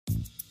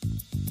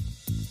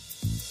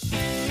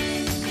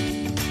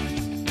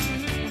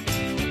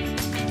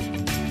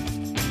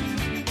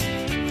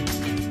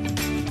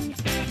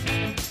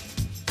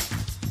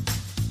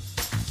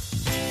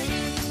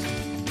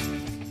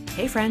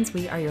Hey friends,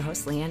 we are your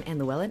hosts Leanne and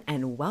Llewellyn,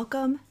 and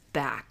welcome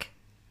back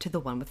to the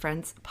One with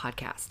Friends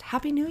podcast.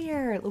 Happy New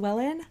Year,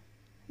 Llewellyn.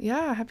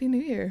 Yeah, Happy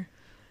New Year.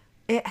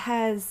 It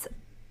has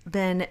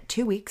been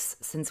 2 weeks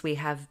since we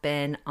have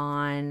been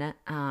on,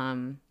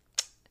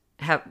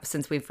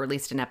 since we've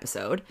released an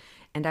episode,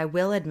 and I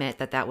will admit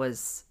that that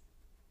was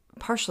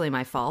partially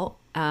my fault.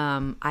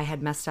 I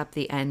had messed up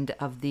the end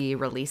of the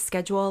release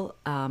schedule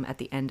at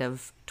the end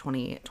of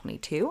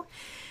 2022,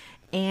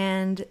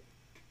 and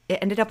it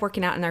ended up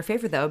working out in our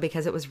favor, though,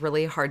 because it was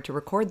really hard to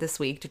record this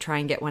week to try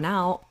and get one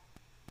out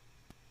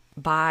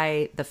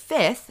by the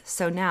 5th.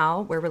 So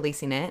now we're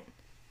releasing it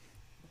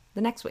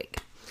the next week.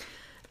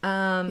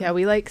 Yeah,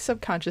 we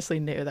subconsciously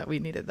knew that we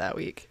needed that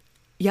week.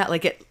 Yeah,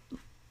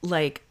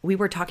 we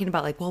were talking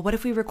about well, what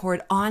if we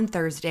record on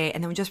Thursday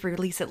and then we just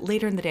release it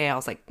later in the day? I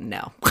was like,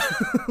 no,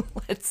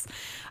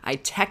 I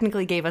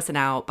technically gave us an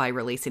out by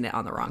releasing it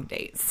on the wrong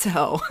date.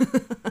 So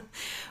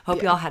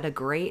hope you all had a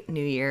great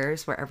New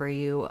Year's wherever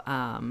you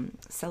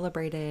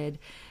celebrated.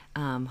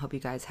 Hope you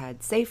guys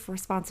had safe,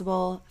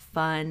 responsible,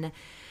 fun.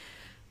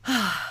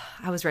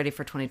 I was ready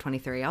for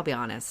 2023. I'll be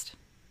honest.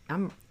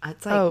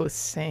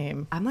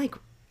 Same.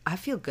 I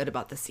feel good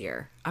about this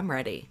year. I'm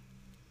ready.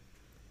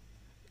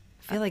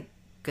 I feel like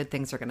good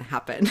things are going to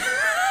happen.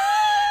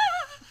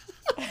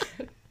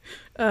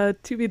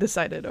 To be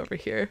decided over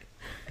here.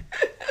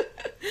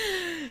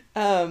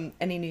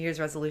 Any New Year's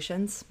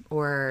resolutions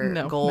or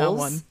goals? Not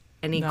one.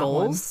 Any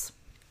goals?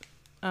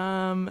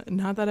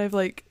 Not that I've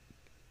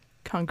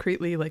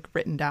concretely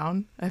written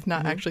down. I've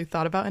not actually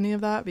thought about any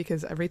of that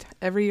because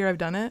every year I've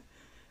done it,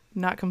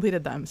 not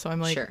completed them. So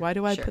I'm Sure, why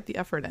do I put the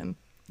effort in?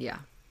 Yeah,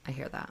 I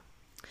hear that.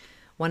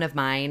 One of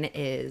mine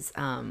is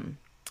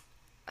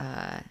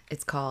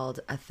it's called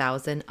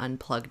 1,000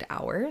 Unplugged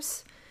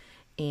Hours.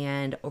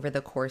 And over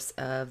the course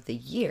of the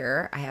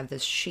year, I have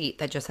this sheet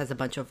that just has a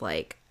bunch of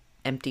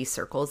empty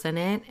circles in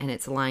it, and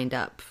it's lined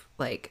up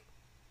like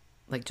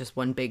just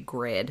one big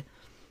grid.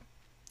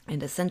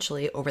 And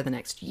essentially over the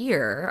next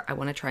year, I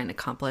want to try and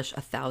accomplish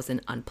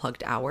 1,000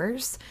 unplugged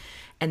hours.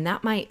 And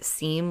that might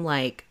seem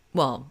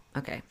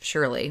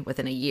surely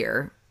within a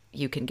year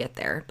you can get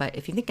there. But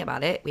if you think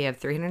about it, we have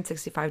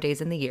 365 days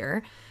in the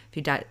year. If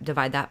you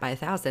divide that by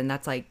 1,000,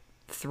 that's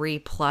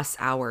 3+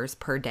 hours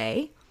per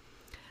day.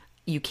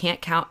 You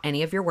can't count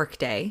any of your work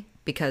day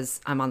because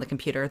I'm on the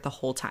computer the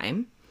whole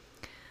time.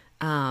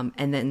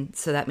 And then,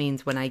 so that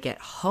means when I get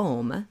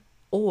home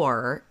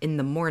or in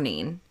the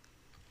morning,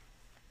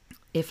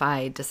 if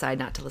I decide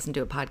not to listen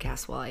to a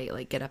podcast while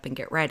I get up and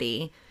get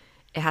ready,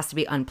 it has to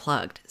be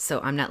unplugged. So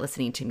I'm not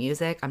listening to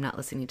music. I'm not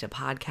listening to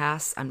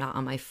podcasts. I'm not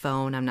on my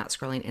phone. I'm not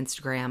scrolling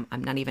Instagram.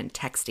 I'm not even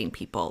texting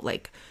people.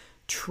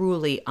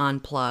 Truly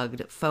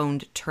unplugged, phone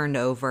turned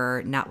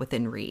over, not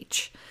within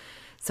reach.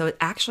 So it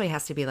actually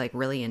has to be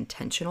really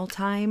intentional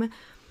time.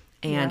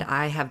 And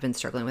I have been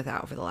struggling with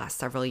that over the last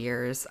several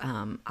years.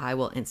 I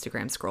will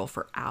Instagram scroll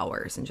for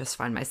hours and just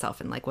find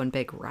myself in one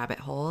big rabbit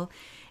hole.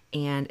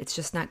 And it's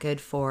just not good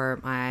for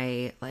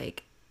my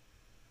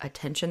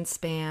attention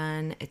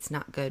span. It's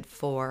not good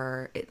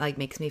for, it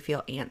makes me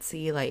feel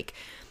antsy.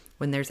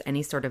 When there's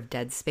any sort of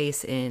dead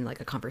space in a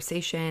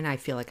conversation, I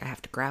feel I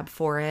have to grab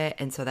for it.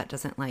 And so that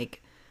doesn't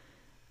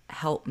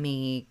help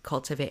me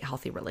cultivate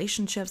healthy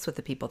relationships with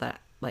the people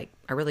that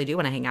I really do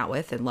want to hang out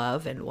with and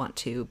love and want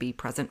to be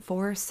present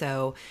for.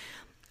 So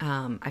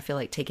I feel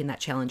taking that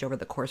challenge over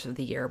the course of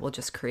the year will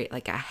just create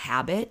a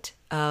habit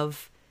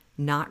of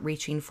not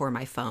reaching for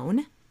my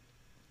phone.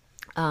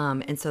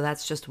 And so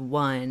that's just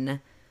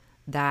one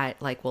that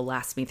will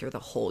last me through the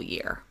whole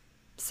year.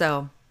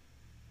 So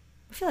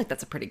I feel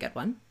that's a pretty good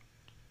one.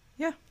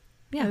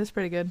 Yeah, that's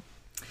pretty good.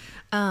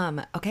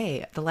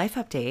 Okay, the life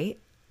update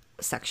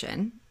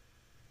section,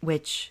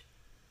 which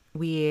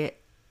we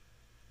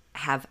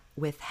have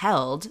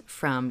withheld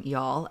from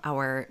y'all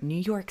our New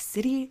York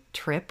City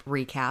trip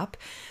recap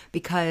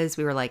because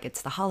we were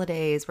it's the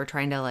holidays. We're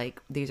trying to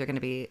these are going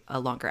to be a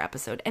longer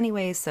episode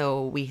anyway.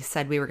 So we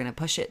said we were going to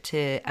push it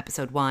to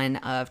episode 1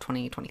 of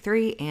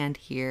 2023. And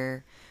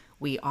here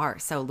we are.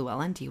 So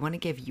Llewellyn, do you want to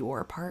give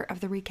your part of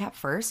the recap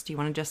first? Do you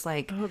want to just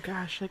oh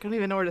gosh, I don't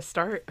even know where to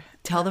start.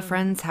 Tell the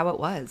friends how it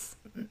was.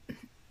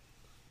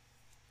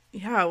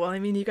 Yeah, well,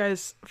 you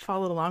guys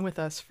followed along with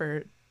us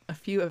for a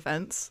few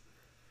events,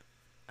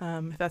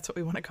 if that's what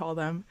we want to call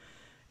them,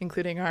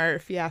 including our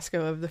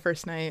fiasco of the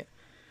first night.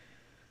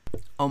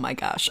 Oh my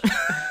gosh.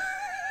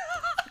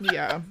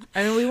 Yeah.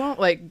 We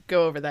won't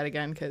go over that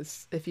again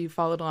because if you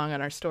followed along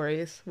on our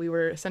stories, we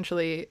were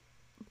essentially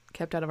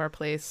kept out of our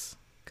place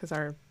because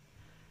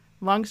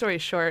long story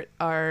short,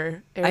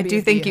 our Airbnb I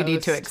do think you host,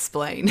 need to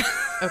explain.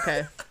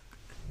 Okay.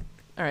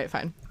 All right,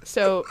 fine.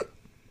 So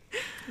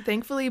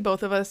thankfully,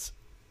 both of us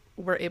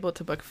were able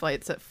to book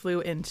flights that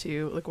flew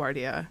into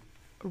LaGuardia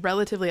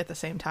relatively at the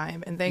same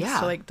time. And thanks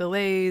to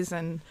delays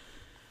and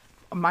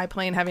my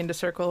plane having to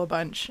circle a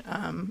bunch,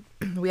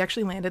 we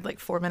actually landed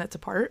 4 minutes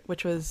apart,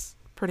 which was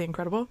pretty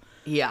incredible.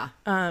 Yeah.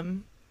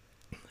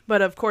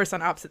 But of course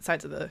on opposite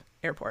sides of the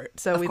airport.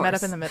 So we met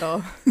up in the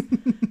middle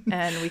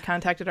and we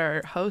contacted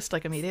our host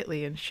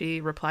immediately, and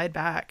she replied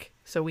back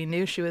So we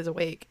knew she was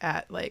awake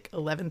at like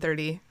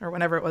 11:30 or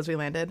whenever it was we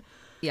landed.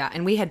 Yeah,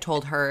 and we had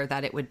told her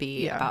that it would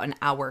be about an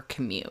hour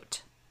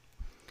commute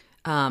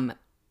to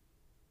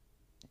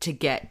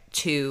get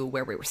to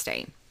where we were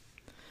staying.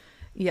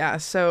 Yeah,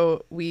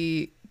 so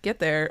we get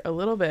there a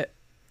little bit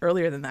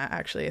earlier than that,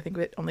 actually. I think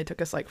it only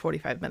took us like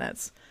 45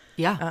 minutes.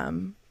 Yeah.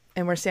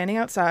 And we're standing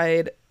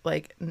outside,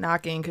 like,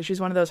 knocking, because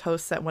she's one of those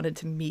hosts that wanted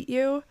to meet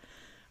you,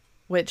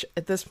 which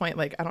at this point,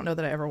 like, I don't know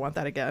that I ever want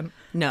that again.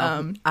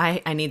 No,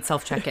 I need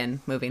self-check-in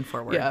moving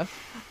forward. Yeah.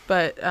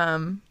 But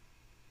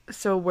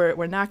so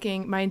we're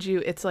knocking. Mind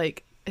you, it's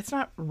like, it's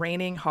not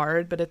raining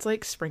hard, but it's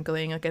like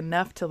sprinkling, like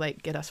enough to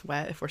like get us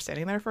wet if we're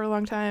standing there for a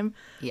long time.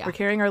 Yeah. We're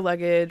carrying our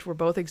luggage. We're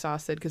both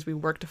exhausted because we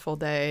worked a full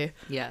day.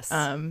 Yes.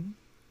 And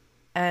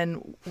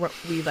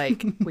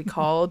we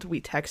called,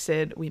 we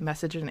texted, we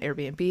messaged an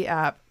Airbnb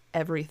app,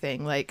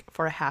 everything. Like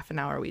for a half an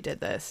hour we did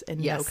this and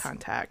no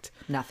contact.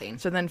 Nothing.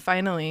 So then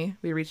finally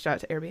we reached out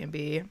to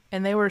Airbnb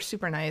and they were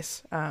super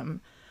nice.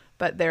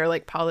 But their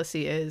like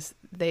policy is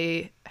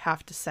they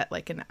have to set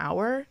like an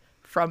hour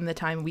from the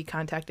time we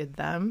contacted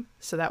them.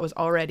 So that was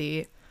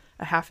already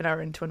a half an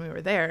hour into when we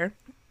were there.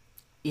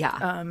 Yeah.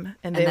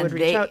 And they would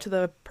reach out to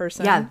the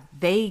person. Yeah.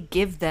 They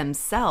give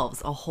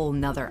themselves a whole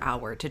nother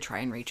hour to try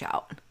and reach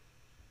out,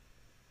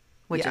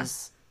 which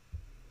is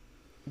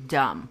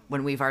dumb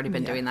when we've already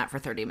been doing that for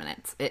 30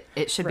 minutes.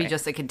 It should be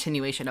just a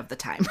continuation of the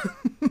time.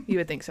 You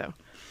would think so.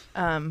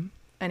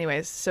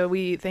 Anyways, so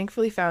we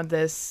thankfully found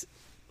this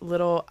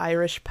little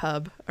Irish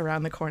pub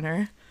around the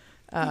corner.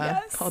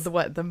 Called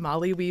the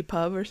Molly Wee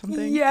Pub or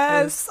something.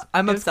 Yes.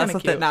 I'm obsessed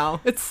with it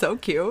now. It's so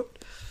cute.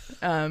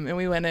 And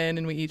we went in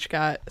and we each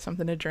got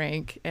something to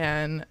drink,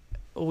 and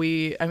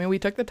we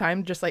took the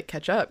time to just like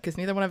catch up because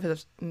neither one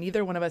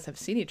of us have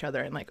seen each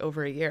other in like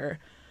over a year.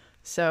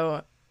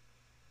 So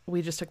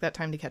we just took that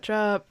time to catch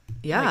up.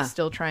 Yeah. Like,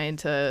 still trying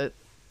to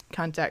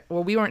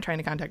we weren't trying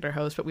to contact our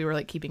host, but we were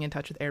like keeping in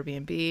touch with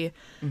Airbnb.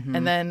 Mm-hmm.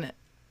 And then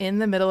in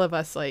the middle of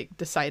us like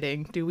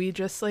deciding, do we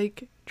just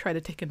like try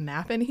to take a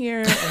nap in here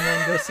and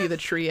then go see the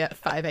tree at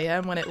 5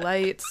 a.m. when it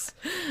lights?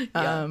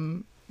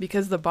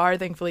 Because the bar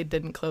thankfully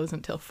didn't close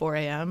until 4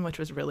 a.m., which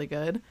was really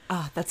good.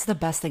 Oh, that's the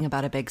best thing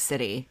about a big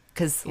city.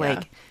 Because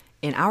like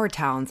in our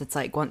towns, it's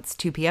like once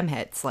 2 p.m.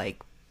 hits,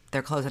 like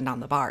they're closing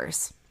down the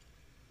bars.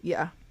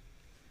 Yeah.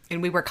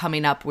 And we were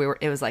coming up,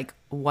 it was like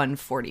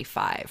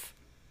 1:45.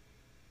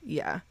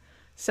 Yeah.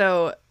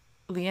 So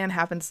Leanne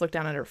happens to look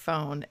down at her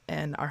phone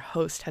and our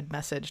host had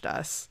messaged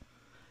us.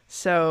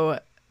 So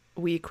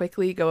we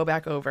quickly go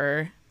back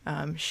over.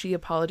 She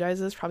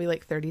apologizes probably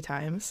like 30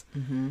 times.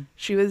 Mm-hmm.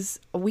 She was,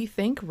 we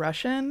think,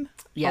 Russian.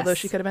 Yes. Although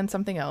she could have been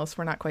something else.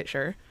 We're not quite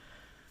sure.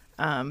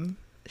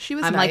 She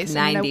was nice.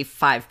 I'm like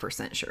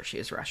 95% sure she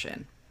was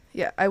Russian.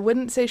 Yeah, I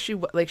wouldn't say she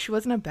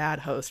wasn't a bad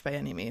host by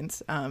any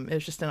means. It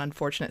was just an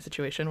unfortunate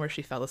situation where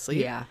she fell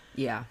asleep.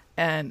 Yeah.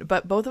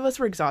 But both of us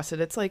were exhausted.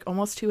 It's like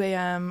almost 2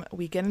 a.m.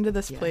 We get into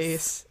this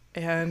place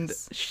and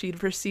she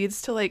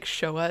proceeds to like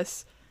show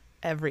us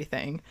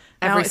everything.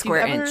 Every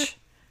square inch.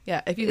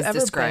 Yeah, if you've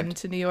ever been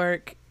to New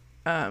York,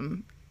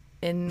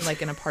 in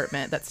like an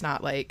apartment that's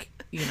not like,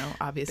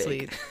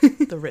 obviously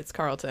the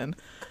Ritz-Carlton,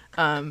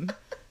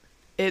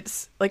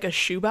 it's like a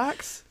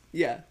shoebox.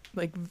 Yeah.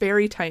 Like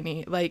very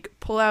tiny, like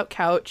pull-out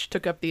couch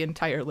took up the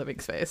entire living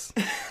space.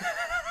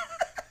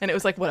 And it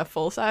was like, what, a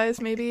full size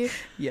maybe?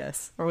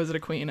 Yes. Or was it a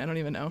queen? I don't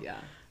even know.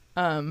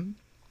 Yeah.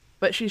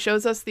 But she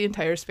shows us the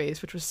entire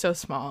space, which was so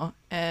small.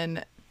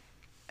 And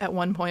at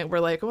one point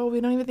we're like, well,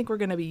 we don't even think we're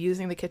going to be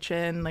using the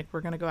kitchen. Like,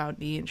 we're going to go out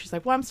and eat. And she's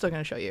like, well, I'm still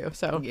going to show you.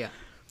 So yeah,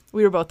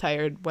 we were both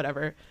tired,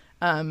 whatever.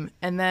 And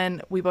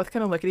then we both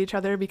kind of look at each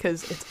other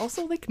because it's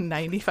also like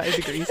 95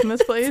 degrees in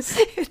this place.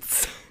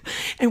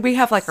 And we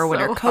have like our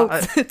winter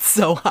coats. It's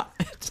so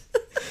hot.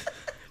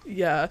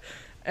 Yeah.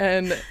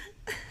 And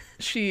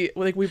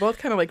we both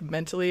kind of like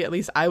mentally, at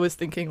least I was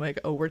thinking like,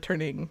 oh, we're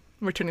turning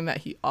that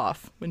heat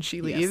off when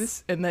she leaves.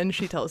 Yes. And then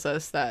she tells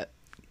us that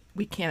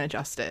we can't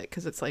adjust it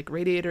because it's like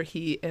radiator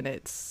heat and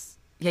it's...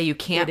 Yeah, you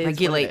can't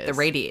regulate the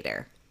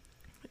radiator.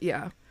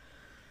 Yeah.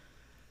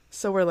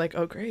 So we're like,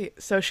 oh,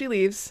 great. So she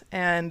leaves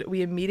and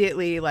we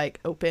immediately like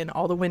open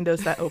all the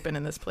windows that open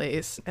in this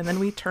place. And then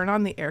we turn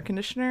on the air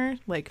conditioner,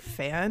 like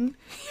fan,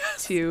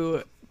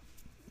 to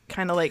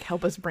kind of like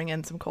help us bring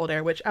in some cold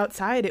air, which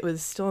outside it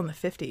was still in the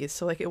 50s.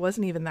 So like it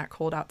wasn't even that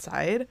cold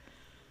outside.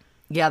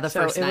 Yeah, the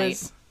first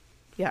night.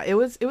 It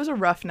was a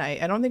rough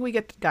night. I don't think we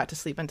got to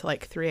sleep until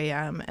like 3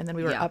 a.m. And then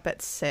we were up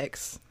at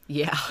 6.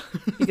 Yeah.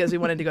 Because we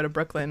wanted to go to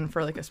Brooklyn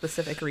for like a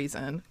specific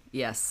reason.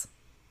 Yes.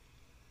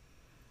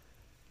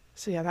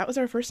 So yeah, that was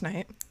our first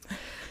night.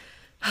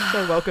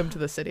 So welcome to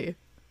the city.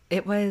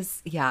 It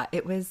was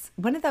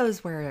one of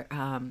those where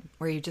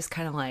you just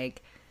kind of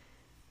like,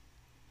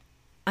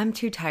 I'm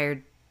too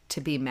tired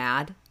to be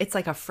mad. It's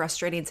like a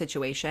frustrating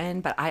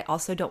situation, but I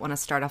also don't want to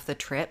start off the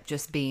trip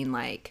just being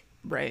like,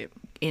 right.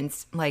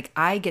 Like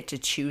I get to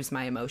choose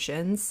my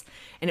emotions.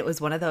 And it was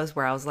one of those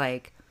where I was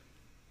like,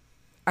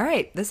 all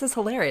right, this is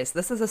hilarious.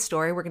 This is a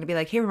story we're going to be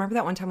like, hey, remember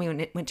that one time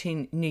we went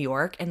to New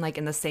York? And like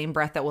in the same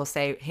breath that we'll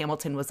say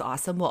Hamilton was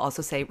awesome, we'll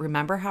also say,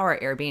 remember how our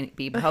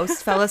Airbnb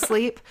host fell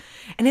asleep?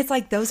 And it's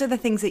like, those are the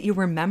things that you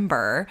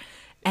remember.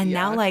 And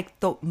now like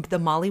the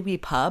Molly Wee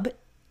pub,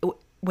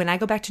 when I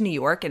go back to New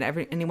York and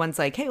anyone's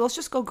like, hey, let's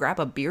just go grab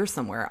a beer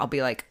somewhere, I'll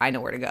be like, I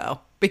know where to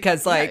go.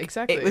 Because like,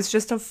 exactly. It was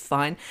just a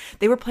fun,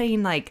 they were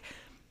playing like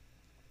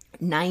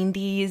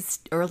 90s,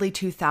 early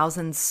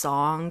 2000s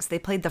songs. They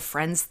played the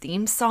Friends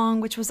theme song,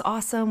 which was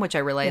awesome, which I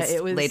realized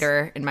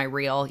later in my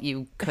reel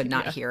you could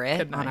not hear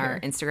it on our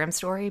Instagram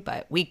story,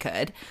 but we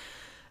could.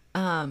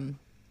 Yeah,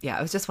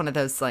 it was just one of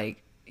those,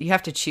 like, you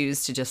have to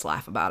choose to just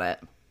laugh about it.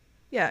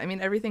 Yeah, I mean,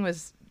 everything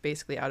was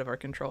basically out of our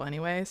control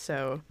anyway,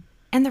 so...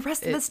 And the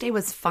rest of this day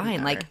was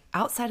fine. Like,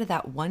 outside of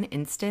that one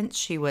instance,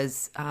 she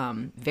was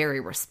very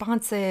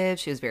responsive.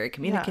 She was very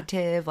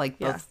communicative,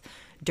 both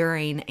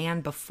during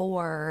and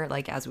before,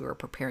 like as we were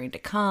preparing to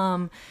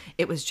come.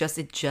 It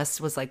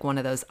just was like one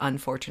of those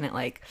unfortunate,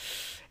 like,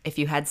 if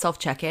you had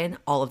self-check-in,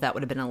 all of that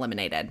would have been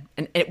eliminated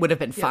and it would have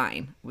been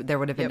fine. There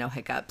would have been no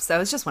hiccups.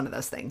 So it's just one of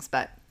those things,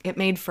 but it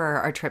made for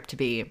our trip to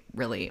be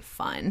really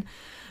fun.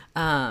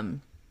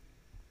 Hamilton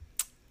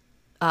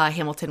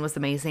was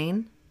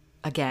amazing.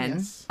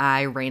 Again,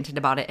 I ranted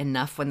about it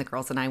enough when the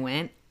girls and I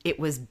went. It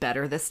was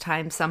better this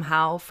time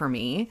somehow for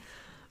me.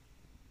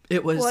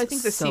 It was so good. Well, I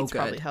think the seats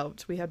probably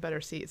helped. We had better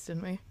seats,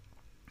 didn't we?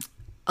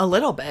 A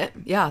little bit.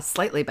 Yeah,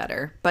 slightly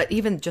better. But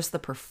even just the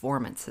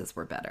performances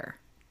were better.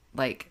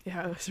 Like,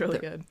 yeah, it was really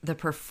good. The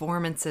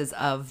performances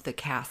of the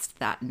cast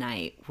that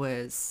night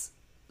was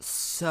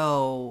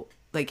so,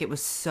 like, it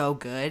was so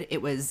good.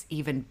 It was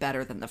even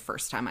better than the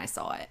first time I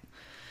saw it.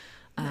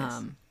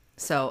 Nice.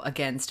 So,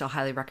 again, still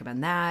highly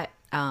recommend that.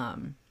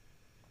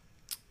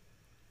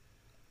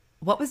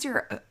 What was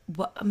your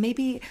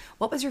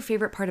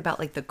favorite part about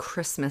like the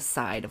Christmas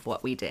side of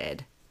what we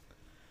did?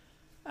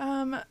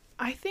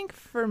 I think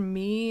for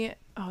me,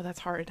 that's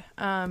hard.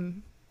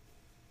 I'm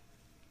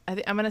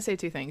going to say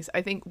two things.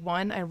 I think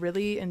one, I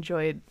really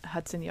enjoyed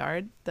Hudson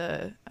Yard.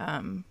 The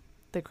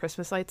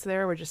Christmas lights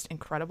there were just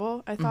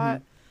incredible, I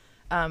thought.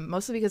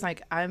 Mostly because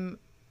like I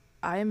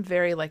am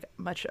very like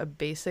much a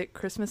basic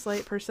Christmas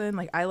light person.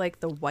 Like I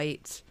like the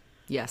white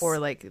or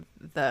like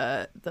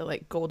the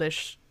like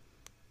goldish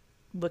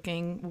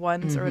looking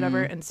ones or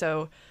whatever, and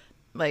so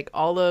like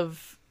all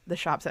of the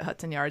shops at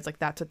Hudson Yards, like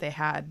that's what they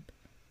had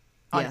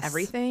on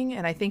everything,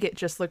 and I think it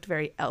just looked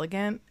very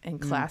elegant and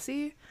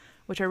classy,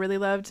 which I really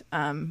loved.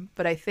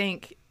 But I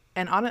think,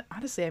 and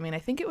honestly, I mean, I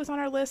think it was on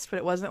our list, but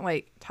it wasn't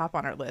like top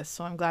on our list,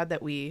 so I'm glad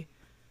that we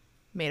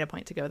made a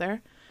point to go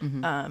there.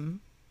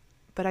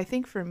 But I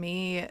think for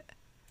me,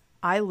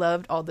 I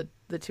loved all the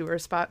tour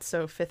spots,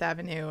 so Fifth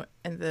Avenue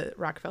and the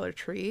Rockefeller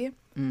Tree,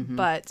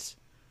 but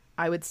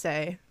I would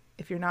say,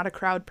 if you're not a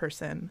crowd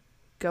person,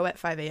 go at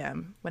 5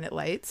 a.m. when it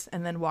lights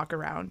and then walk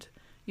around.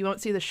 You won't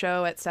see the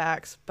show at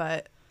Saks,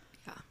 but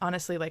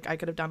honestly, like I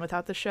could have done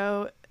without the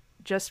show.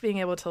 Just being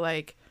able to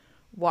like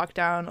walk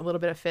down a little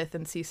bit of Fifth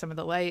and see some of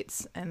the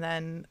lights and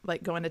then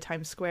like go into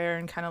Times Square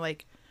and kind of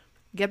like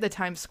get the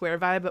Times Square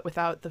vibe, but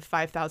without the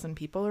 5,000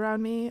 people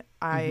around me.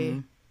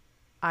 I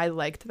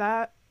liked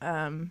that.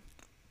 So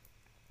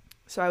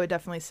I would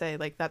definitely say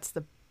like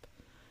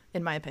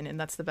in my opinion,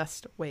 that's the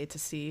best way to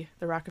see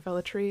the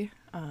Rockefeller Tree.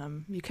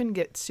 You couldn't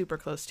get super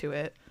close to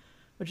it,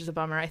 which is a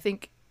bummer. I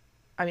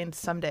mean,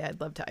 someday I'd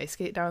love to ice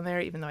skate down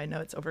there, even though I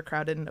know it's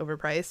overcrowded and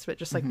overpriced, but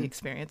just like the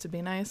experience would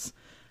be nice.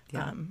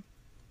 Yeah.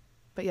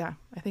 But yeah,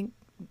 I think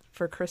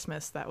for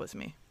Christmas, that was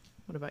me.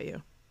 What about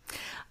you?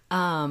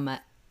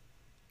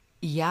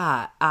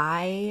 Yeah,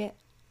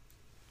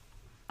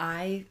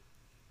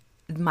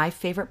 my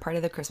favorite part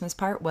of the Christmas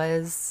part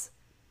was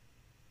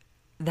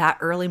that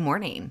early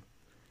morning.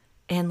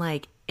 And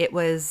like, it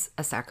was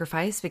a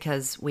sacrifice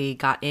because we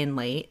got in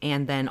late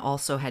and then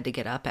also had to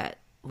get up at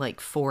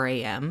like 4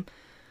 a.m.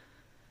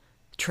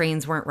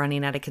 Trains weren't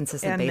running at a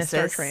consistent basis.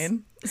 Missed our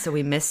train. So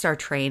we missed our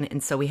train.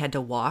 And so we had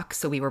to walk.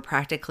 So we were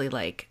practically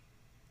like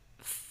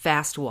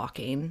fast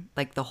walking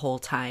like the whole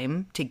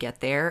time to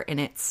get there. And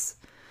it's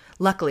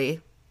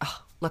luckily,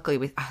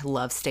 I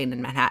love staying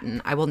in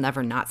Manhattan. I will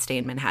never not stay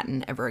in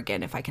Manhattan ever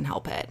again if I can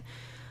help it.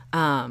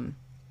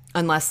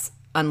 Unless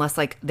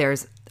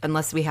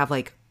we have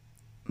like,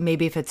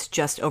 maybe if it's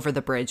just over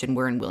the bridge and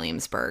we're in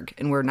Williamsburg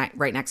and we're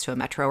right next to a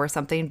metro or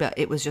something, but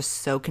it was just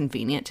so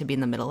convenient to be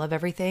in the middle of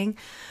everything.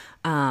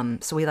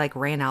 So we like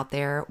ran out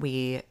there.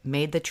 We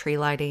made the tree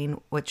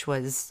lighting, which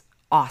was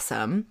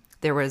awesome.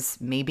 There was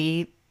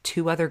maybe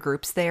 2 other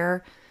groups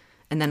there,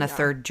 and then a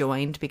third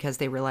joined because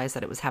they realized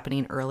that it was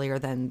happening earlier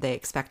than they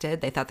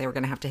expected. They thought they were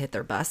going to have to hit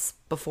their bus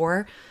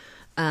before.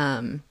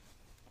 And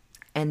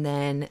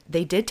then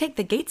they did take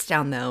the gates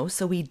down though.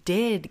 So we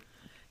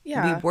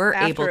were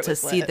able to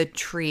see the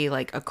tree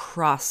like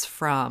across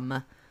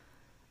from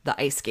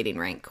the ice skating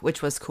rink,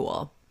 which was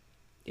cool.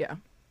 Yeah.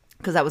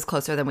 Because that was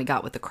closer than we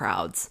got with the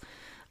crowds.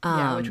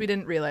 Which we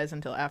didn't realize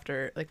until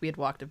after, like we had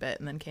walked a bit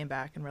and then came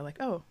back and we're like,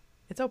 oh,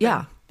 it's open.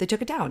 Yeah, they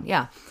took it down.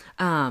 Yeah.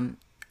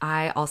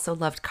 I also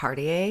loved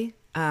Cartier.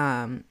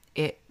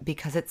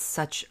 because it's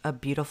such a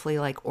beautifully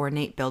like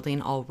ornate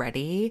building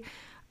already,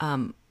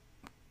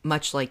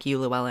 much like you,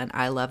 Llewellyn,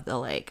 I love the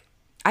like,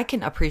 I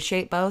can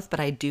appreciate both, but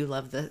I do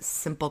love the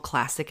simple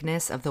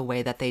classicness of the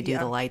way that they do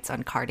the lights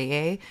on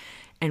Cartier.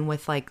 And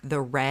with like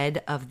the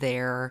red of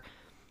their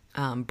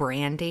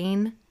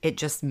branding, it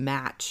just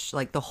matched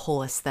like the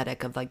whole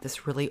aesthetic of like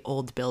this really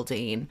old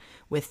building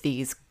with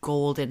these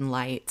golden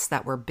lights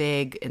that were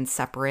big and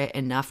separate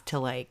enough to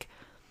like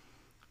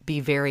be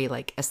very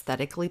like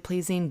aesthetically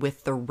pleasing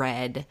with the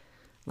red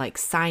like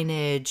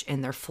signage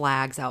and their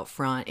flags out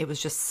front. It was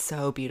just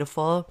so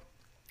beautiful.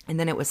 And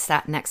then it was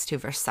sat next to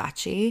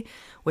Versace,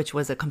 which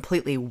was a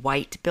completely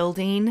white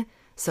building.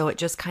 So it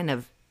just kind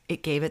of,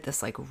 it gave it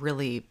this like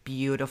really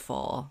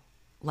beautiful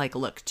like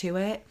look to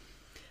it.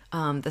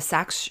 The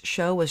Saks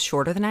show was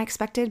shorter than I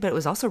expected, but it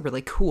was also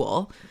really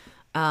cool.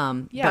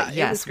 But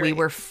yes, we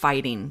were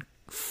fighting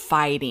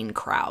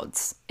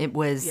crowds. It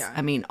was,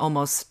 I mean,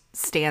 almost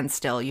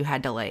standstill. You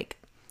had to like,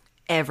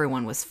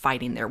 everyone was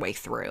fighting their way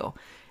through.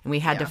 And we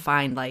had to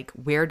find like,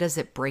 where does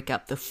it break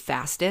up the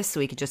fastest so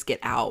we could just get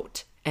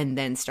out and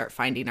then start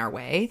finding our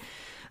way.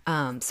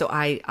 So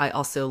I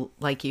also,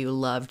 like you,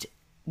 loved,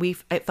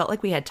 it felt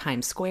like we had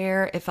Times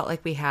Square. It felt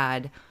like we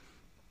had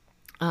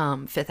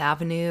Fifth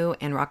Avenue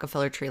and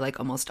Rockefeller Tree like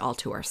almost all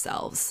to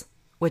ourselves,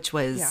 which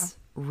was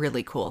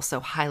really cool. So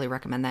highly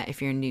recommend that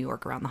if you're in New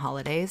York around the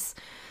holidays,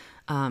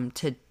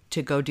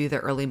 to go do the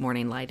early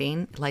morning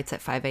lights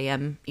at 5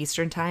 a.m.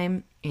 Eastern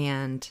time.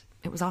 And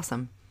it was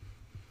awesome.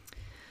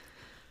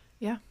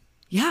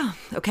 Yeah.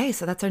 Okay.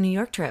 So that's our New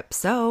York trip.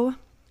 So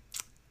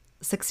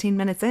 16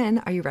 minutes in,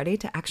 are you ready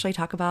to actually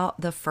talk about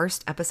the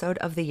first episode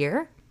of the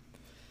year?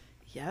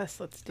 Yes,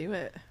 let's do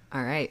it.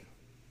 All right.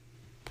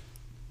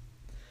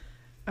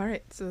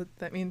 So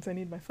that means I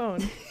need my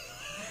phone.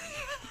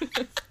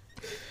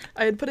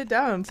 I had put it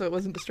down so it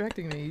wasn't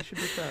distracting me. You should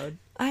be proud.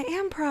 I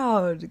am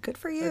proud. Good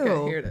for you.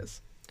 Okay, here it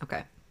is.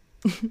 Okay.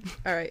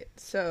 All right.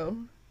 So,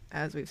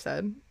 as we've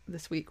said,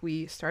 this week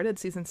we started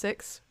season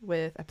 6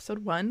 with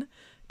episode 1,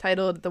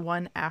 titled The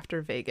One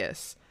After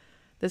Vegas.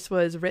 This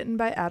was written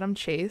by Adam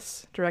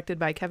Chase, directed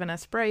by Kevin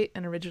S. Bright,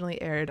 and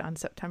originally aired on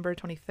September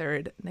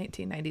 23rd,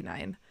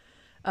 1999.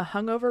 A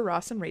hungover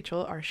Ross and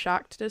Rachel are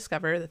shocked to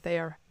discover that they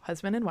are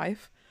husband and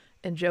wife,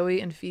 and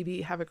Joey and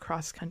Phoebe have a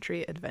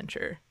cross-country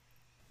adventure.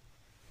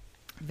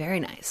 Very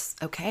nice.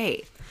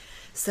 Okay.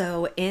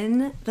 So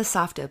in the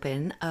soft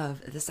open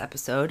of this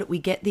episode, we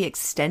get the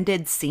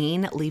extended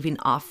scene leaving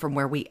off from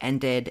where we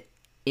ended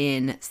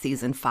in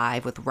season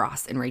 5 with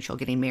Ross and Rachel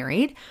getting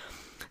married.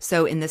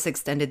 So in this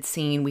extended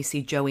scene, we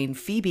see Joey and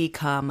Phoebe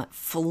come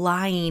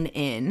flying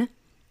in.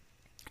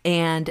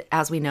 And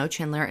as we know,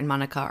 Chandler and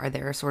Monica are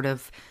there sort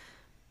of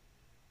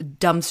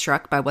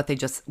dumbstruck by what they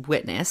just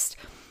witnessed.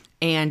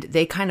 And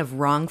they kind of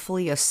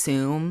wrongfully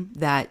assume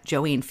that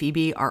Joey and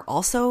Phoebe are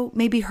also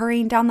maybe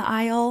hurrying down the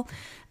aisle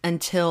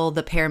until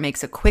the pair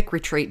makes a quick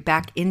retreat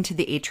back into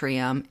the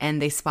atrium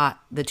and they spot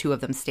the two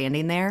of them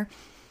standing there.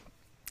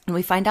 And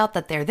we find out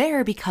that they're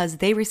there because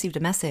they received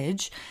a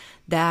message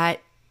that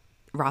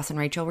Ross and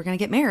Rachel were going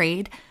to get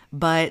married,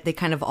 but they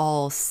kind of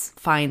all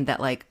find that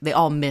like they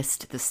all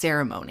missed the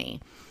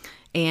ceremony.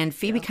 And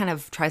Phoebe kind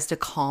of tries to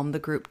calm the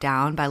group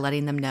down by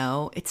letting them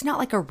know it's not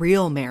like a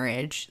real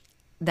marriage,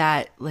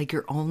 that like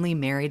you're only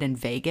married in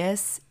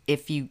Vegas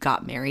if you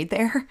got married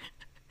there.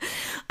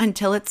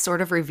 Until it's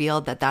sort of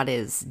revealed that that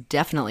is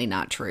definitely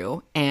not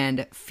true.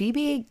 And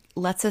Phoebe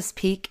lets us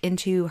peek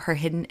into her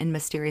hidden and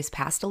mysterious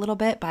past a little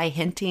bit by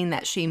hinting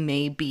that she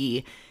may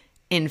be,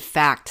 in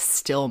fact,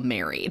 still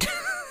married.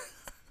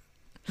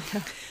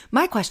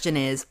 My question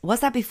is, was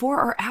that before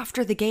or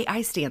after the gay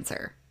ice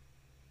dancer?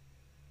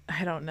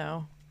 I don't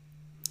know.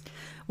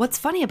 What's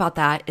funny about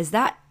that is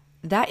that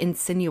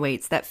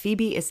insinuates that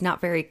Phoebe is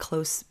not very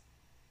close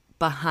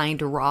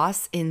behind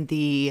Ross in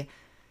the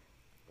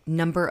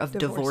number of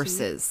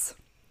divorces.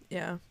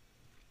 Yeah.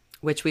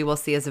 Which we will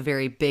see as a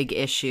very big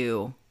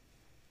issue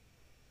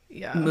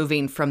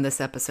moving from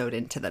this episode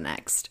into the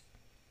next.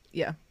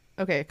 Yeah.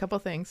 Okay, a couple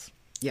things.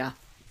 Yeah.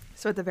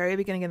 So at the very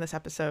beginning of this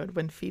episode,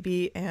 when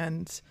Phoebe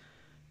and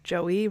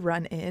Joey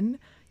run in,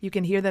 you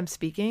can hear them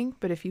speaking,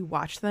 but if you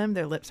watch them,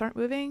 their lips aren't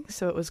moving.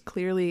 So it was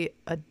clearly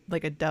a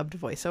dubbed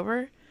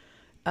voiceover.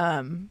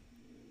 And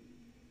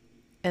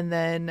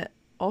then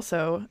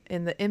also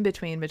in the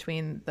in-between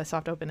between the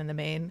soft open and the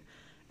main,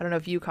 I don't know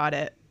if you caught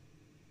it,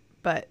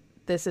 but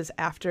this is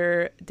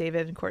after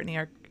David and Courtney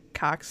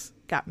Cox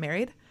got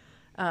married.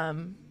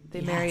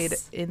 They married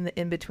in the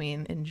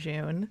in-between in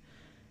June,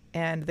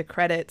 and the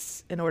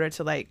credits, in order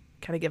to like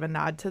kind of give a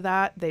nod to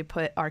that, they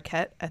put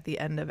Arquette at the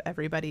end of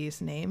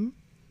everybody's name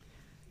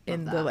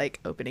in the like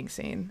opening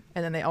scene.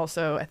 And then they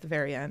also at the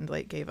very end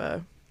like gave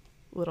a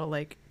little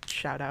like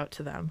shout out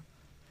to them.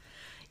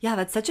 Yeah,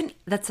 that's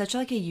such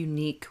like a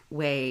unique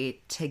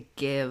way to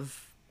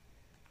give,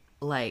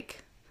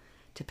 like,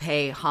 to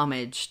pay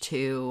homage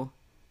to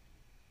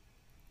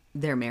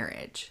their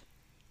marriage.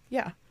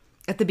 Yeah.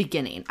 At the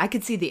beginning. I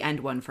could see the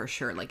end one for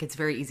sure. Like, it's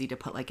very easy to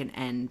put like an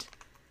end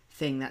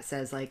thing that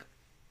says like,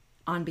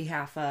 on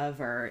behalf of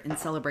or in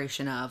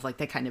celebration of, like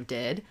they kind of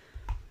did.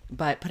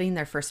 But putting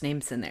their first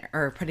names in there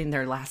or putting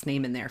their last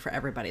name in there for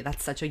everybody,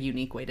 that's such a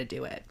unique way to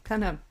do it.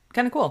 Kind of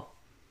cool.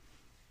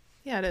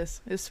 Yeah, it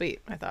is. It was sweet,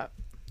 I thought.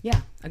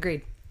 Yeah,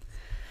 agreed.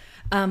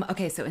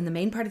 Okay, so in the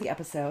main part of the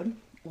episode,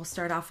 we'll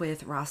start off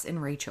with Ross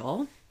and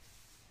Rachel.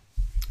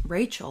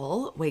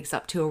 Rachel wakes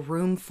up to a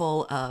room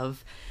full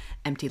of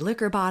empty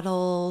liquor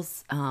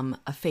bottles,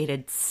 a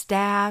faded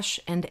stash,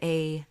 and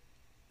a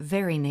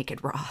very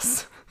naked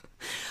Ross,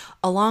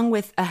 along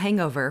with a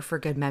hangover for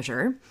good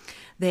measure.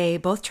 They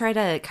both try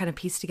to kind of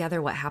piece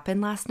together what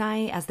happened last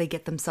night as they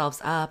get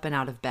themselves up and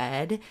out of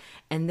bed,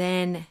 and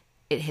then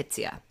it hits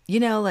you. You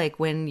know, like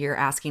when you're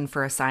asking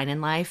for a sign in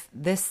life,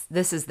 this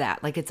is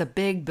that. Like it's a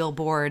big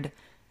billboard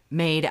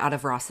made out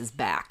of Ross's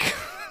back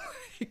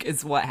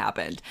is what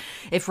happened.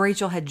 If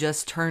Rachel had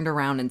just turned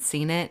around and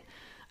seen it,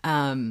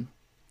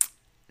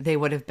 they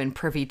would have been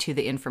privy to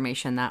the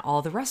information that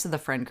all the rest of the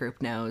friend group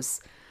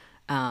knows,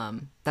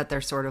 that they're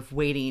sort of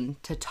waiting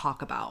to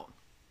talk about.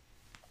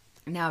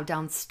 Now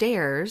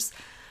downstairs,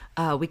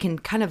 we can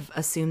kind of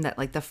assume that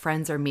like the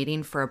friends are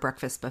meeting for a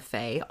breakfast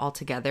buffet all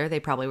together. They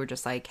probably were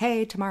just like,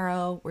 hey,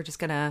 tomorrow we're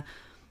gonna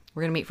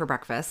meet for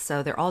breakfast.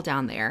 So they're all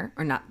down there,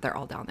 or not, they're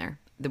all down there.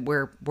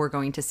 We're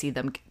going to see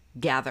them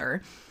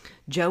gather.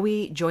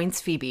 Joey joins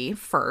Phoebe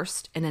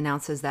first and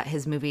announces that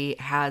his movie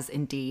has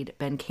indeed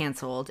been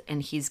canceled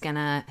and he's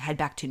gonna head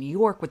back to New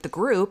York with the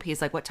group.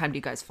 He's like, what time do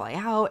you guys fly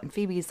out? And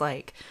Phoebe's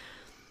like,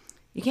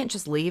 you can't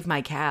just leave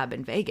my cab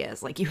in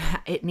Vegas. Like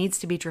it needs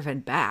to be driven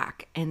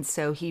back. And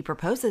so he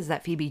proposes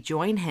that Phoebe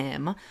join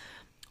him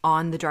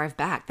on the drive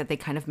back, that they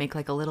kind of make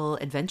like a little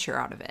adventure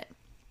out of it,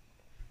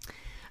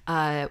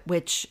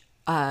 which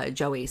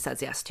Joey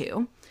says yes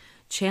to.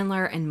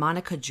 Chandler and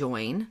Monica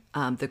join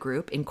the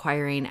group,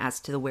 inquiring as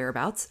to the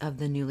whereabouts of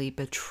the newly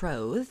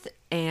betrothed,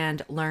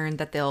 and learn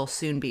that they'll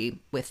soon be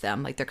with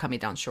them, like they're coming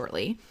down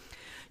shortly.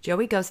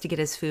 Joey goes to get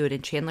his food,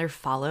 and Chandler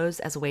follows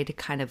as a way to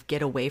kind of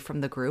get away from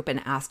the group and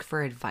ask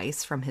for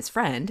advice from his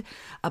friend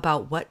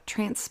about what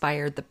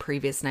transpired the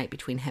previous night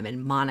between him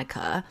and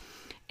Monica,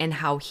 and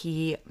how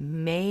he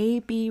may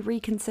be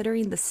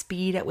reconsidering the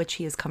speed at which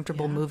he is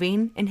comfortable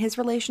moving in his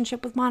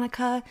relationship with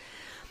Monica.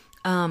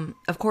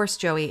 Of course,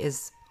 Joey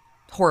is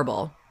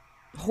horrible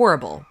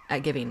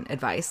at giving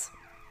advice,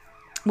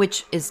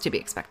 which is to be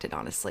expected,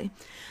 honestly.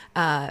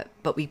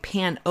 But we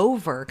pan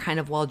over kind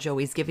of while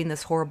Joey's giving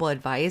this horrible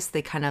advice.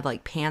 They kind of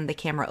like pan the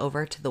camera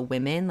over to the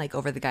women, like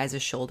over the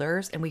guys'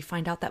 shoulders. And we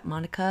find out that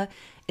Monica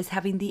is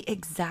having the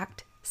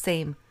exact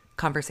same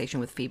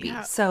conversation with Phoebe.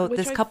 Yeah, so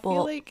this couple, I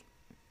feel like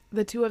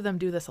the two of them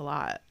do this a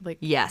lot. Like,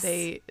 yes,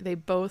 they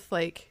both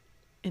like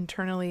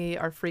internally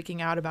are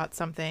freaking out about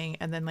something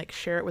and then like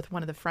share it with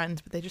one of the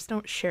friends, but they just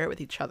don't share it with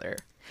each other.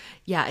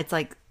 Yeah, it's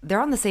like they're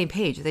on the same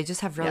page. They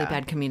just have really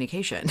bad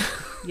communication.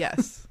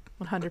 Yes,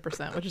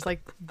 100%, which is like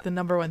the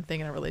number one thing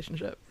in a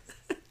relationship.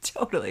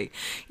 Totally.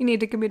 You need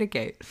to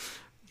communicate.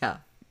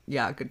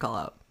 Yeah, good call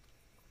out.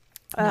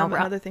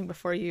 Another thing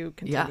before you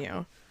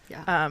continue.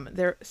 Yeah.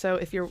 So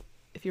if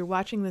you're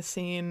watching the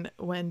scene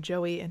when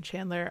Joey and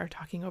Chandler are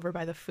talking over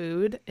by the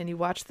food and you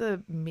watch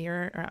the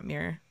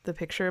the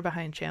picture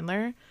behind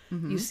Chandler,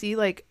 you see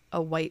like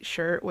a white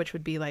shirt, which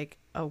would be like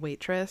a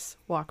waitress,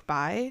 walk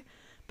by,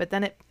 but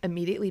then it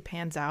immediately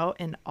pans out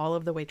and all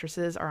of the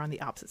waitresses are on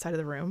the opposite side of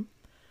the room.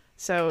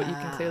 So you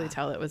can clearly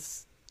tell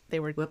they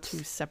were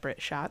two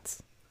separate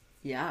shots.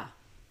 Yeah.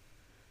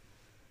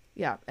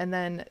 Yeah. And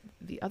then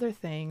the other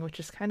thing, which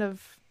is kind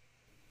of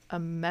a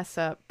mess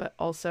up, but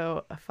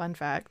also a fun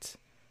fact,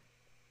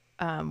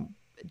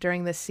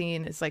 during this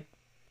scene is like,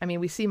 I mean,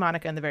 we see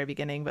Monica in the very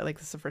beginning, but like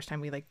this is the first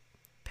time we like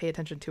pay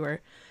attention to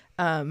her.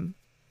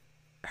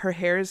 Her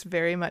hair is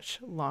very much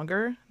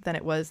longer than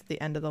it was at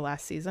the end of the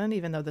last season,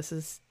 even though this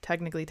is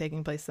technically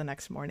taking place the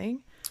next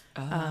morning,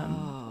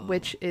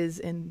 which is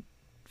in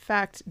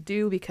fact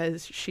due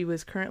because she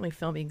was currently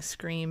filming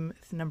Scream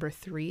number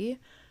 3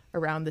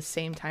 around the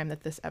same time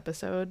that this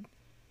episode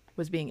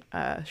was being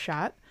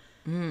shot.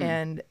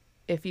 And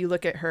if you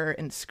look at her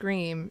in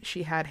Scream,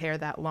 she had hair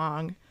that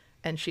long,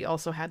 and she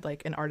also had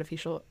like an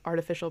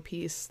artificial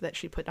piece that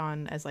she put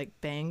on as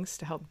like bangs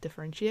to help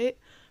differentiate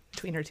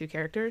between her two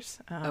characters.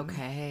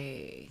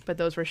 Okay. But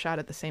those were shot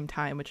at the same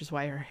time, which is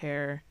why her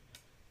hair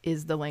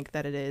is the length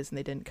that it is, and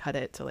they didn't cut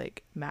it to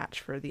like match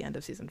for the end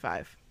of season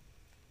 5.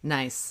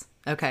 Nice.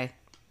 Okay.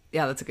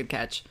 Yeah, that's a good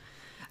catch.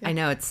 Yeah. I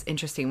know it's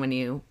interesting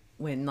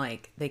when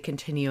like they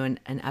continue an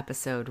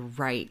episode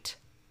right,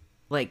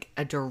 like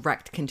a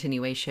direct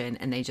continuation,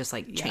 and they just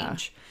like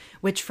change,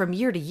 which from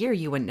year to year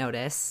you wouldn't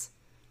notice.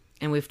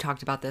 And we've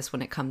talked about this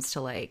when it comes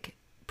to like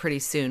pretty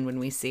soon when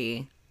we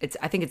see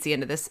I think it's the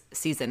end of this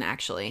season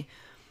actually,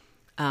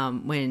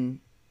 when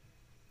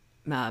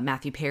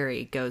Matthew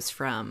Perry goes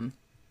from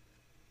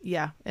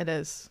it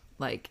is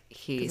like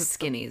he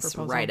skinnies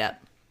right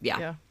up.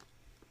 Yeah.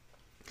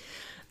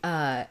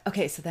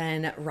 Okay, so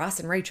then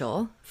Ross and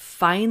Rachel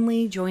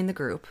finally join the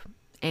group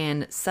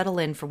and settle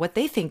in for what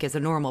they think is a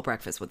normal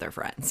breakfast with their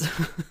friends.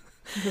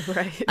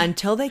 Right.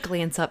 Until they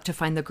glance up to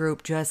find the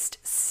group just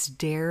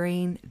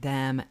staring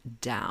them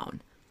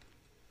down.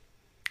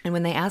 And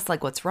when they ask,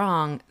 like, what's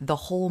wrong, the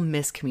whole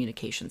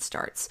miscommunication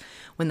starts.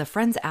 When the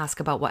friends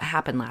ask about what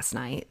happened last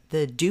night,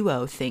 the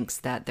duo thinks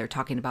that they're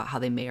talking about how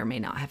they may or may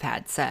not have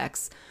had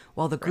sex,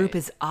 while the group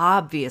is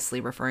obviously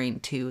referring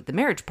to the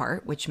marriage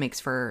part, which makes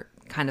for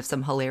kind of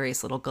some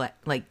hilarious little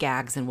like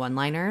gags and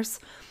one-liners.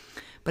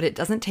 But it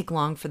doesn't take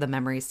long for the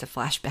memories to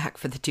flash back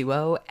for the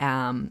duo,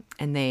 and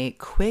they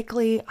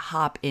quickly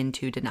hop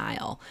into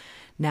denial.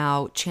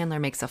 Now, Chandler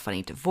makes a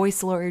funny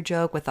divorce lawyer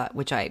joke,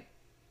 which I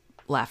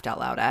laughed out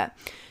loud at.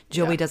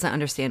 Joey doesn't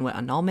understand what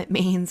annulment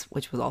means,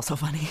 which was also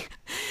funny.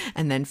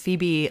 And then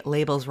Phoebe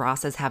labels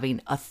Ross as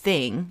having a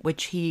thing,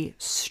 which he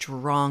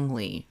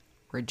strongly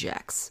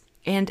rejects.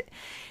 And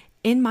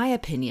in my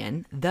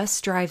opinion, thus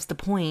drives the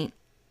point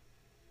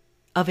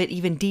of it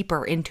even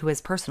deeper into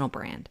his personal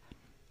brand.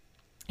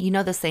 You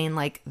know the saying,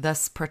 like,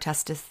 thus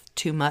protesteth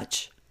too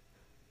much?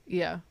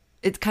 Yeah.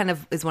 It kind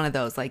of is one of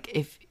those, like,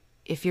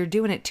 if you're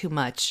doing it too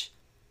much,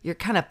 you're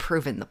kind of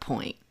proving the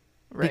point.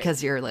 Right.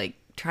 Because you're, like,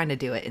 trying to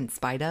do it in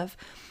spite of.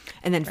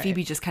 And then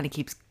Phoebe just kind of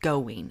keeps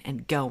going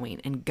and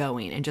going and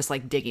going and just,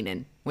 like, digging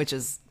in, which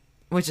is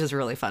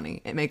really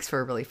funny. It makes for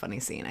a really funny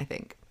scene, I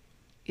think.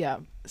 Yeah.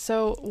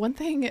 So one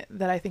thing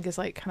that I think is,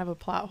 like, kind of a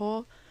plot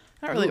hole,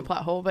 not really a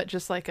plot hole, but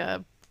just like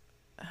I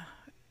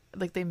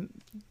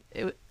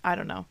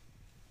don't know,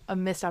 a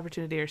missed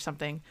opportunity or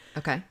something.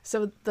 Okay.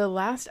 So the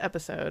last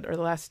episode, or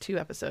the last two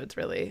episodes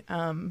really,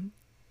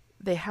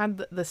 they had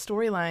the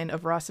storyline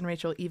of Ross and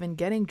Rachel even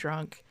getting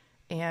drunk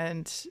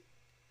and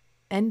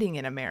ending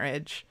in a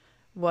marriage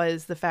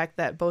was the fact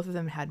that both of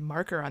them had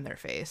marker on their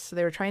face. So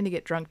they were trying to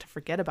get drunk to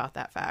forget about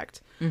that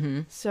fact.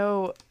 Mm-hmm.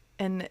 So,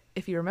 and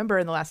if you remember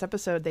in the last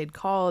episode, they'd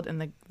called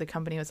and the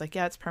company was like,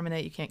 yeah, it's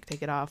permanent. You can't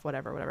take it off,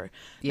 whatever.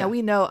 Yeah. Now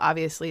we know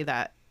obviously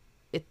that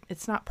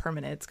it's not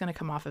permanent. It's going to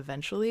come off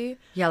eventually.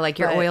 Yeah, like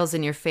your oils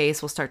in your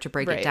face will start to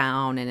break it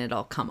down and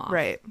it'll come off.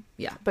 Right.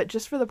 Yeah. But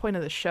just for the point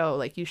of the show,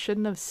 like, you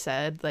shouldn't have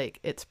said, like,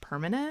 it's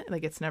permanent,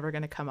 like it's never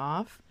going to come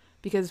off,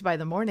 because by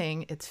the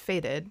morning it's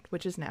faded,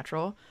 which is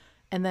natural.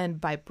 And then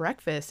by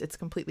breakfast, it's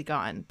completely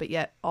gone. But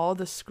yet all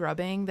the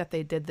scrubbing that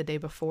they did the day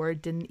before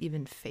didn't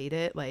even fade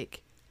it,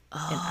 like,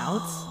 an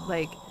ounce.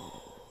 Like,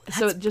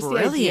 so just the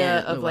idea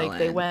of, like,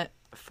 they went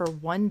for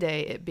one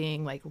day it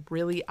being, like,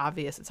 really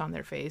obvious it's on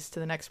their face, to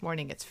the next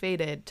morning it's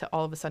faded, to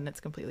all of a sudden it's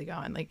completely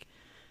gone. Like,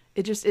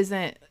 it just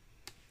isn't,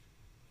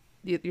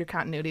 your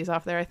continuity's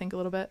off there, I think, a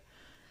little bit.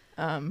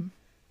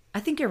 I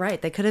think you're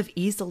right. They could have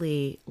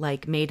easily,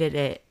 like, made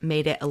it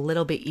a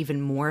little bit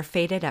even more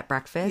faded at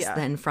breakfast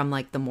than from,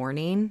 like, the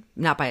morning.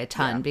 Not by a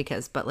ton,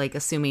 but, like,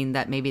 assuming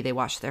that maybe they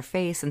washed their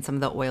face and some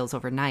of the oils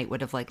overnight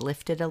would have, like,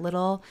 lifted a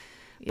little.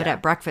 But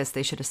at breakfast,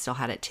 they should have still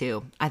had it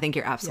too. I think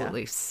you're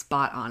absolutely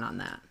spot on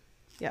that.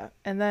 Yeah.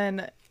 And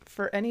then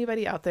for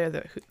anybody out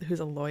there who's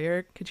a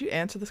lawyer, could you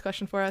answer this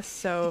question for us?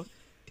 So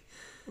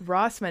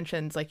Ross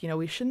mentions, like, you know,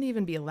 we shouldn't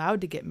even be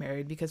allowed to get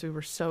married because we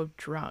were so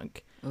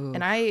drunk. Ooh.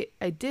 And I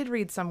did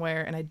read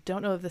somewhere, and I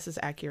don't know if this is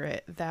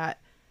accurate,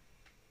 that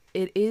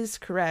it is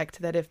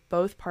correct that if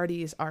both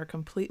parties are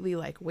completely,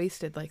 like,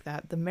 wasted like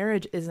that, the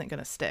marriage isn't going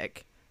to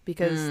stick,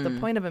 because the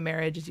point of a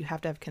marriage is you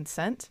have to have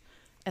consent.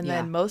 And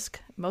then most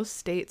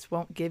states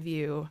won't give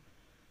you,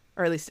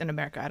 or at least in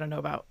America, I don't know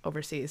about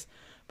overseas,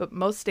 but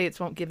most states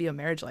won't give you a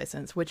marriage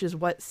license, which is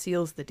what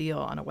seals the deal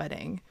on a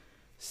wedding.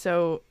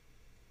 So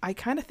I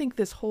kind of think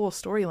this whole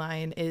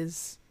storyline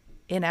is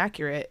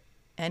inaccurate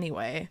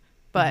anyway,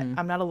 but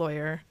I'm not a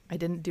lawyer. I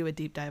didn't do a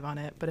deep dive on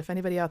it. But if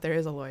anybody out there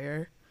is a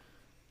lawyer,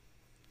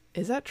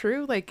 is that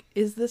true? Like,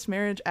 is this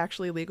marriage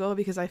actually legal?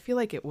 Because I feel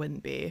like it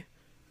wouldn't be,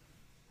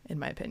 in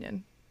my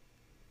opinion.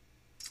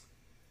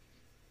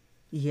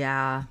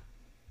 Yeah.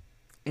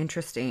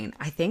 Interesting.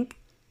 I think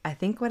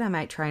what I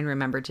might try and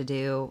remember to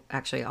do,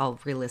 actually, I'll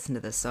re-listen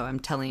to this, so I'm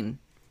telling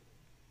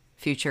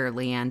future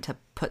Leanne to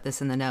put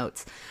this in the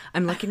notes.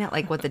 I'm looking at,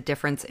 like, what the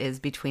difference is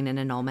between an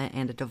annulment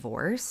and a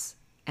divorce,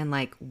 and,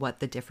 like, what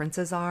the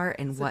differences are,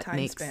 and what time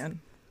makes span,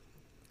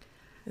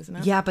 isn't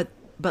it? Yeah, but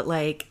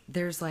like,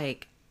 there's,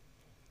 like,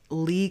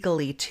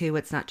 legally too,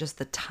 it's not just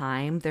the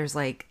time. There's,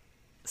 like,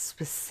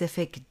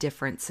 specific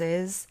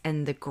differences,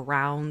 and the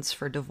grounds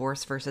for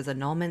divorce versus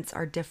annulments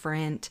are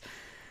different.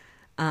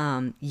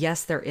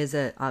 Yes, there is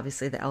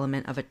obviously the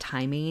element of a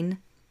timing.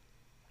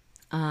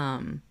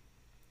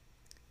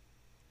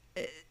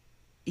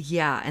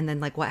 Yeah, and then,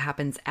 like, what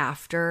happens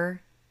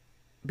after,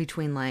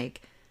 between,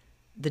 like,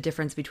 the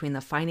difference between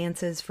the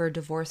finances for a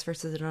divorce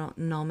versus an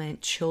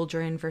annulment,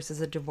 children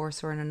versus a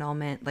divorce or an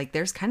annulment. Like,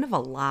 there's kind of a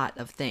lot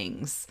of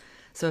things.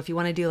 So if you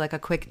want to do, like, a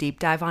quick deep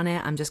dive on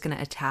it, I'm just going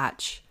to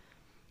attach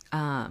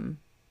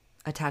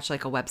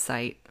like, a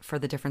website for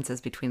the differences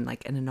between,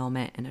 like, an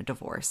annulment and a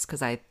divorce,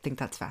 because I think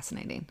that's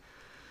fascinating.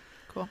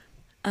 Cool.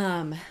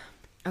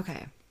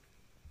 Okay.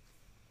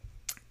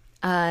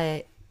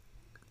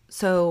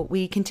 So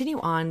we continue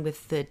on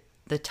with the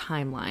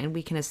timeline.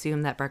 We can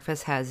assume that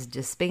breakfast has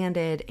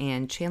disbanded,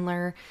 and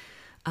Chandler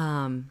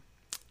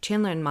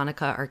Chandler and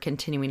Monica are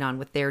continuing on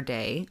with their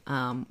day.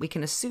 We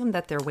can assume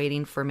that they're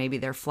waiting for maybe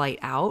their flight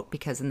out,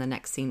 because in the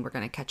next scene we're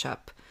going to catch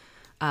up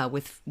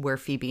with where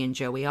Phoebe and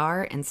Joey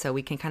are. And so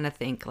we can kind of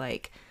think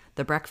like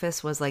the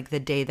breakfast was like the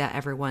day that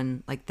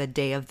everyone, like the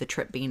day of the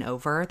trip being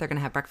over, they're going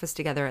to have breakfast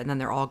together, and then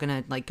they're all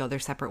going to like go their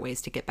separate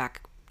ways to get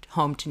back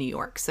home to New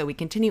York. So we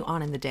continue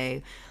on in the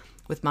day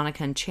with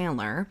Monica and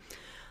Chandler.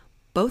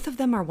 Both of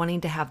them are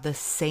wanting to have the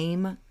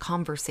same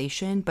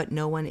conversation, but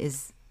no one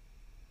is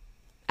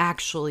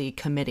actually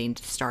committing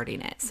to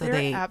starting it. So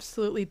they're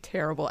absolutely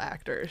terrible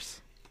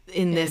actors.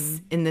 In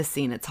this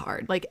scene, it's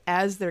hard. Like,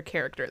 as their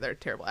character, they're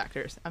terrible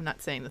actors. I'm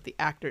not saying that the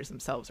actors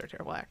themselves are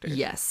terrible actors.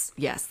 Yes.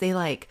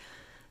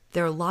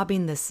 They're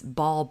lobbing this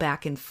ball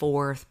back and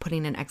forth,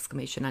 putting an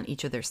exclamation on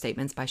each of their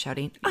statements by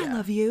shouting, "I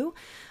love you,"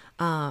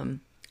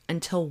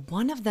 until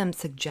one of them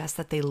suggests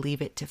that they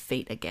leave it to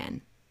fate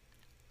again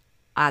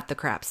at the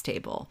craps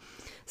table.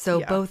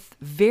 So both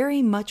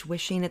very much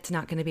wishing it's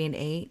not going to be an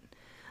 8,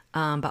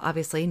 but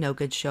obviously no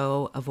good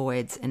show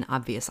avoids an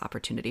obvious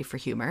opportunity for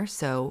humor.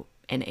 So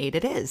an 8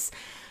 it is.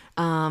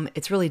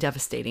 It's really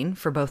devastating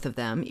for both of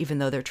them, even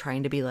though they're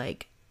trying to be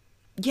like,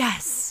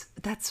 yes,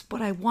 that's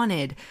what I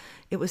wanted.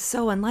 It was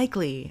so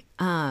unlikely.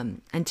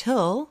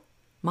 Until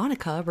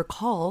Monica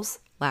recalls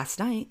last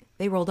night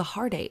they rolled a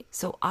hard 8.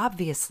 So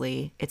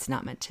obviously it's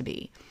not meant to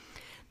be.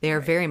 They are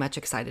very much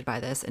excited by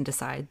this and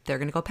decide they're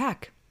going to go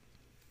pack.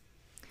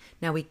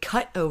 Now we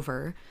cut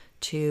over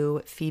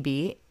to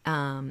Phoebe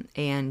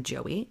and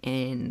Joey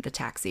in the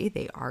taxi.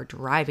 They are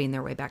driving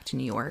their way back to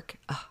New York.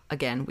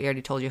 Again, we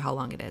already told you how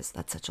long it is.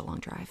 That's such a long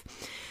drive.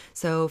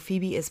 So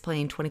Phoebe is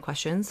playing 20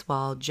 questions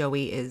while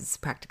Joey is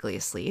practically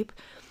asleep.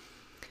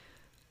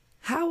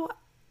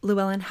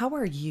 Llewellyn, how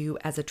are you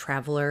as a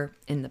traveler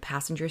in the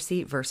passenger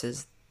seat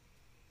versus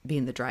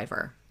being the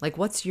driver? Like,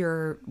 what's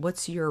your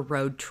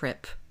road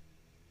trip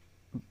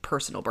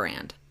personal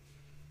brand?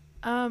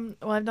 Well,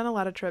 I've done a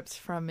lot of trips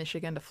from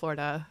Michigan to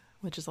Florida,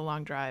 which is a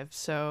long drive.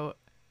 So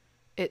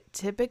it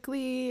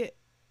typically,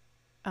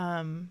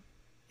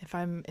 if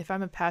I'm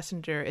a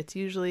passenger, it's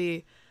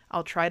usually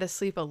I'll try to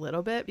sleep a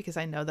little bit because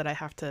I know that I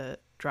have to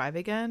drive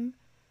again.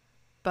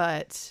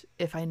 But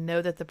if I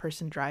know that the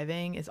person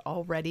driving is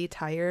already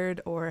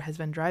tired or has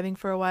been driving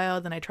for a while,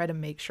 then I try to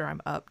make sure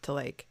I'm up to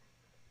like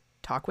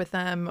talk with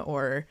them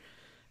or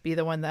be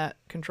the one that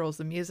controls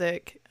the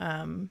music.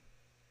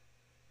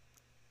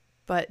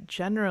 But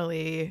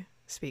generally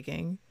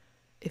speaking,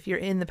 if you're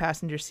in the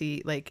passenger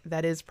seat, like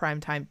that is prime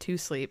time to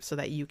sleep so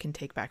that you can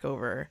take back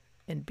over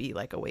and be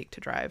like awake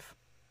to drive.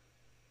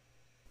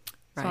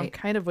 Right. So I'm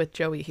kind of with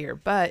Joey here.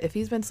 But if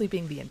he's been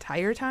sleeping the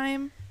entire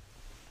time,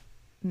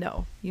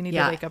 no, you need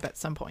to wake up at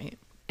some point.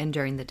 And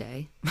during the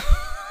day.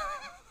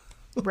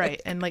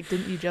 Right. And like,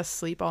 didn't you just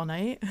sleep all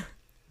night?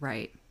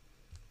 Right.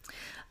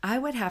 I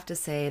would have to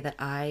say that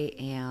I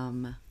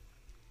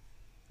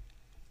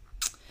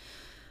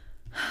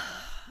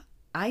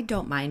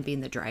don't mind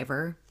being the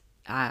driver.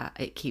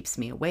 It keeps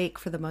me awake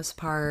for the most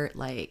part.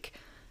 Like,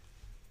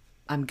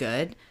 I'm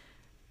good.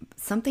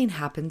 Something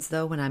happens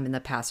though when I'm in the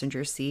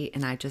passenger seat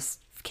and I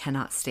just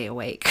cannot stay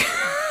awake.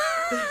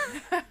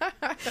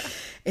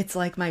 It's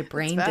like my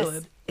brain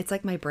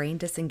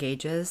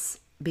disengages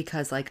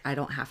because like I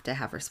don't have to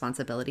have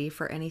responsibility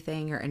for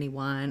anything or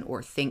anyone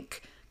or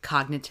think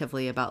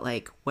cognitively about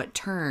like what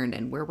turn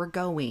and where we're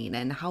going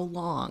and how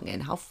long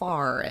and how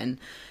far and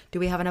do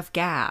we have enough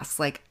gas.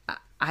 Like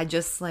I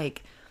just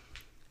like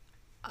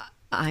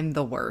I'm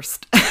the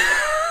worst.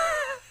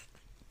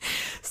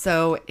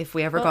 So if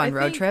we ever go on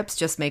road trips,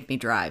 just make me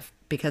drive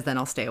because then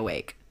I'll stay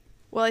awake.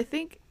 Well, I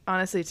think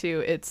honestly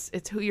too, it's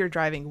who you're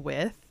driving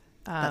with.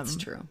 That's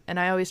true. And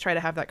I always try to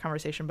have that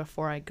conversation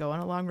before I go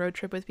on a long road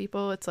trip with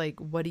people. It's like,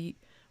 what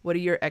are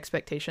your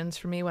expectations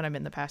for me when I'm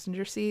in the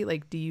passenger seat?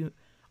 Like,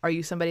 are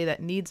you somebody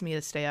that needs me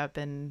to stay up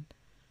and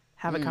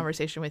have a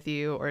conversation with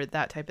you or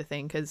that type of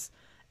thing? Because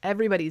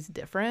everybody's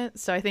different.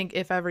 So I think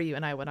if ever you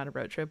and I went on a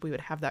road trip, we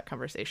would have that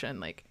conversation.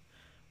 Like,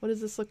 what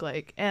does this look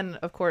like? And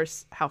of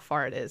course, how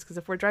far it is. Because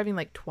if we're driving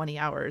like 20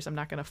 hours, I'm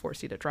not going to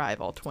force you to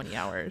drive all 20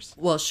 hours.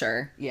 Well,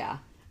 sure. Yeah.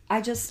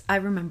 I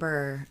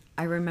remember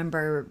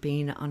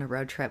being on a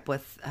road trip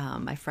with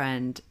my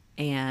friend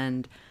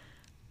and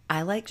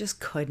I like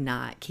just could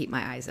not keep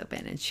my eyes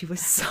open. And she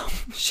was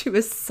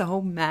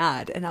so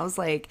mad. And I was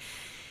like,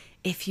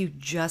 if you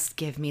just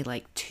give me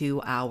like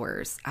 2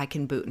 hours, I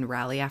can boot and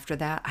rally after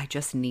that. I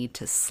just need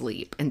to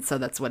sleep. And so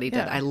that's what he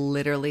did.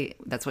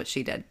 That's what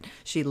she did.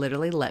 She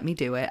literally let me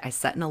do it. I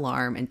set an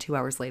alarm and 2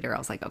 hours later, I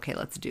was like, okay,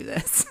 let's do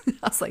this.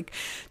 I was like,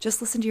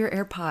 just listen to your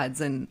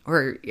AirPods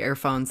or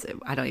earphones.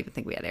 I don't even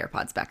think we had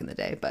AirPods back in the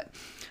day, but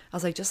I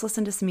was like, just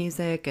listen to some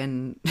music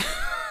and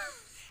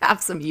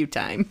have some you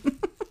time.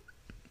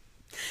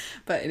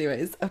 But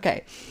anyways,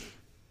 okay.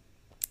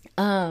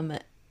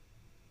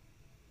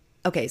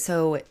 Okay,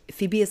 so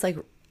Phoebe is like,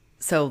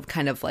 so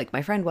kind of like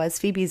my friend was,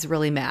 Phoebe's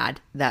really mad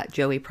that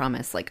Joey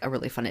promised like a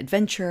really fun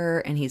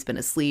adventure and he's been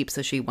asleep.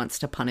 So she wants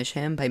to punish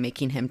him by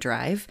making him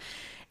drive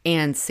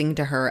and sing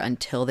to her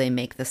until they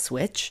make the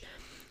switch.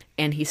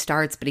 and he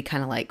starts, but he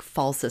kind of like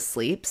falls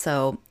asleep.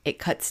 So it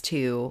cuts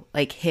to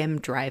like him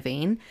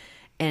driving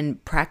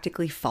and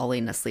practically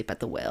falling asleep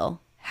at the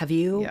wheel. Have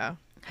you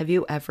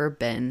ever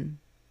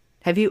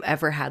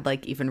had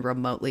like even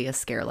remotely a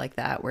scare like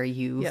that where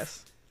you?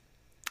 Yes.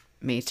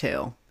 Me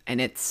too. And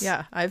it's...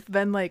 Yeah, I've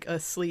been like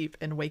asleep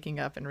and waking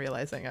up and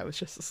realizing I was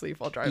just asleep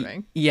while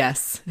driving.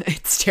 Yes,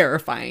 it's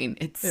terrifying.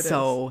 It's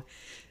so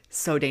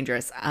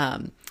dangerous.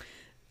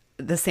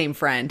 The same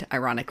friend,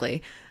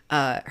 ironically,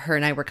 her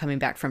and I were coming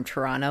back from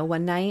Toronto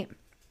one night.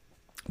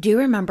 Do you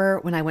remember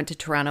when I went to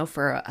Toronto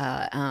for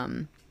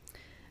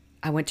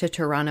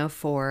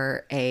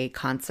a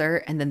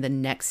concert, and then the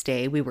next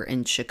day we were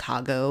in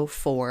Chicago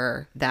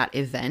for that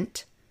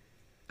event?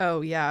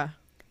 Oh, yeah.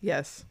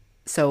 Yes.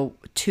 So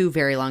 2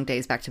 very long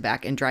days back to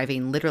back and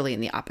driving literally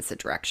in the opposite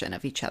direction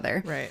of each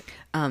other. Right.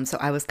 So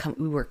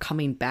we were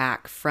coming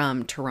back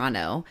from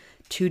Toronto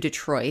to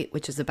Detroit,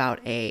 which is about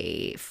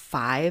a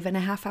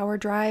 5.5 hour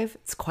drive.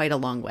 It's quite a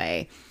long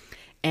way.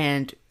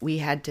 And we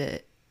had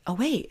to, oh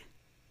wait.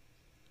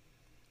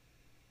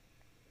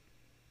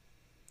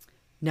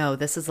 No,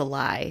 this is a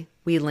lie.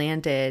 We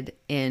landed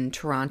in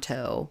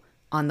Toronto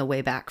on the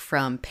way back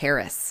from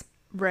Paris.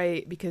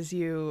 Right, because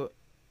your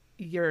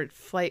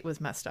flight was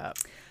messed up.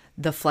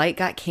 The flight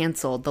got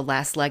canceled, the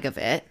last leg of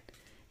it,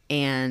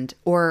 and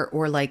or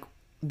like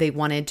they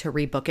wanted to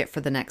rebook it for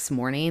the next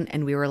morning,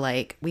 and we were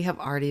like, we have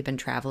already been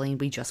traveling,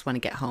 we just want to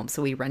get home.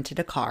 So we rented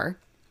a car,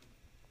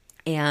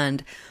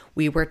 and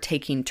we were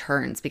taking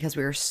turns because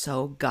we were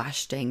so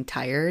gosh dang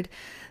tired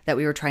that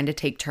we were trying to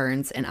take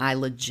turns, and I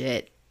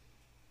legit,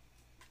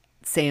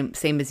 same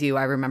as you,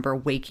 I remember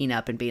waking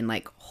up and being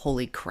like,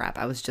 holy crap,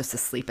 I was just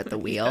asleep at the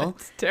wheel. Yeah,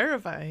 it's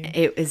terrifying.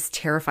 It is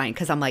terrifying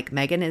because I'm like,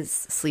 Megan is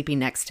sleeping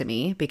next to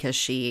me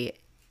because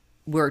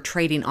we're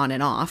trading on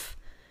and off.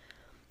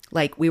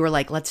 Like, we were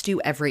like, let's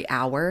do every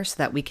hour so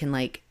that we can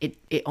like,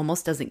 it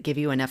almost doesn't give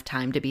you enough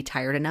time to be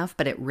tired enough,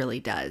 but it really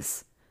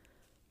does.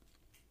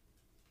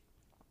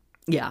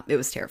 Yeah, it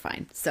was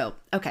terrifying. So,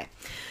 okay.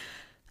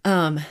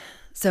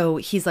 So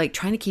he's like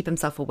trying to keep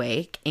himself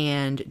awake,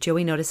 and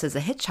Joey notices a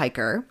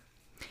hitchhiker.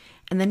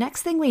 And the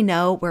next thing we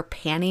know, we're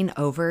panning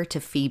over to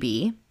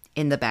Phoebe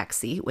in the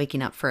backseat,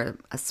 waking up for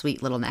a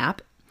sweet little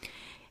nap,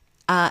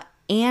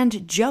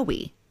 and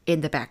Joey in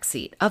the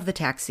backseat of the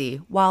taxi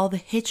while the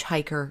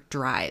hitchhiker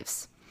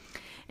drives.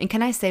 And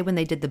can I say, when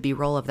they did the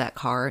B-roll of that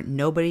car,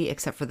 nobody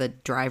except for the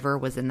driver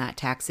was in that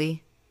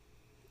taxi?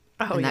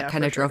 Oh, and that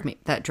kind of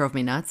drove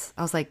me nuts.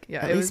 I was like,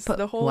 yeah, at least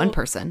put one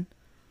person.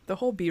 The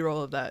whole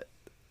B-roll of that,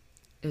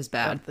 it was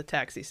bad. The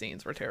taxi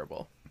scenes were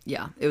terrible.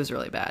 Yeah, it was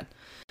really bad.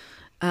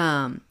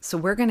 So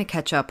we're going to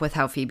catch up with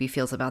how Phoebe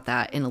feels about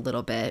that in a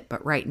little bit.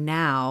 But right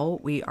now,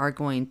 we are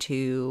going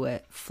to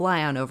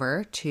fly on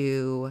over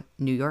to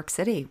New York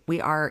City. We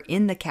are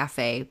in the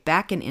cafe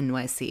back in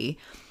NYC.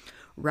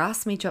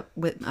 Ross meets up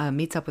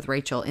with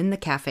Rachel in the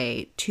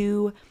cafe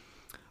to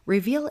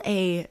reveal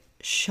a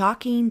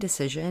shocking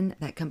decision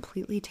that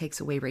completely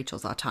takes away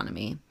Rachel's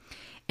autonomy.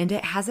 And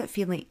it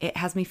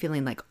has me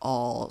feeling like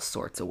all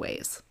sorts of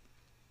ways.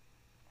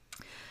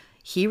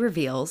 He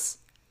reveals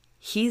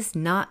he's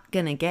not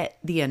going to get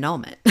the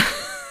annulment.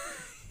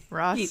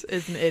 Ross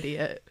is an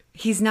idiot.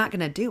 He's not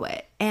going to do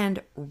it.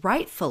 And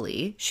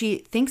rightfully, she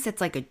thinks it's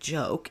like a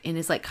joke and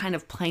is like kind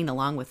of playing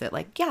along with it.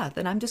 Like, yeah,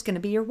 then I'm just going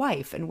to be your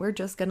wife and we're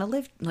just going to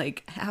live,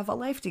 like have a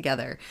life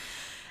together.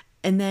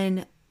 And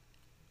then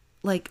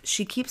like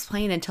she keeps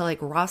playing until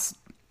like Ross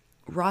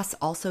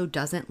also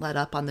doesn't let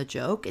up on the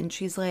joke. And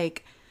she's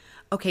like,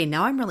 okay,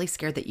 now I'm really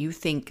scared that you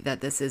think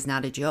that this is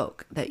not a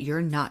joke, that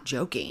you're not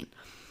joking.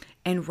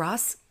 And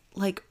Ross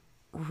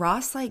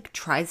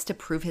tries to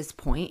prove his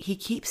point. He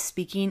keeps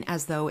speaking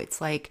as though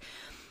it's like,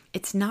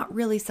 it's not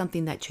really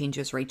something that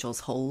changes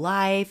Rachel's whole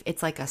life.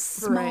 It's like a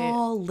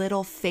small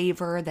little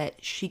favor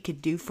that she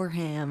could do for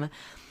him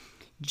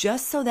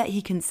just so that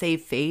he can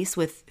save face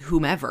with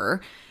whomever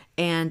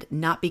and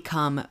not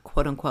become,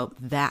 quote unquote,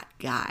 that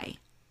guy.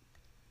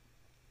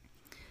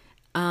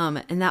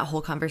 And that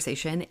whole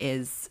conversation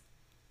is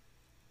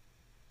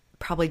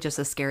probably just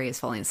as scary as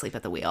falling asleep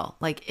at the wheel.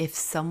 Like if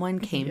someone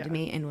came to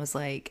me and was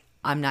like,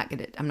 I'm not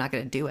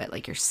gonna do it.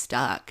 Like, you're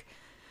stuck.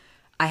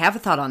 I have a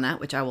thought on that,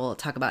 which I will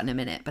talk about in a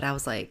minute. But I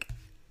was like,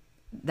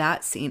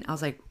 that scene, I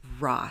was like,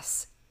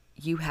 Ross,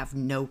 you have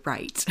no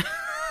right.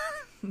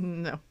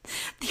 No.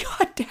 The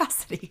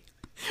audacity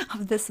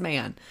of this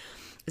man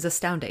is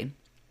astounding.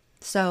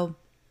 So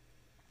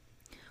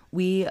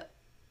we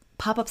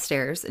pop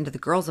upstairs into the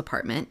girls'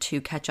 apartment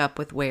to catch up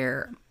with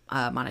where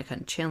Monica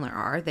and Chandler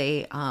are.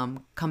 They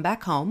come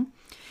back home.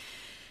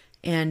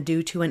 And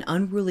due to an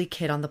unruly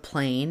kid on the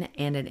plane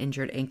and an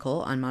injured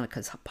ankle on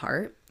Monica's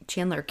part,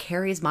 Chandler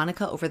carries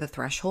Monica over the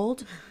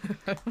threshold.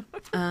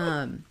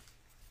 And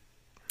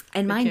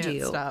mind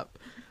you,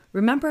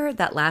 remember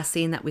that last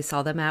scene that we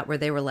saw them at where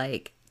they were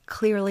like,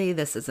 clearly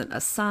this isn't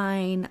a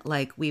sign,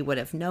 like we would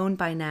have known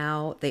by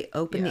now. They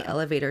open the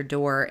elevator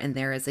door and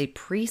there is a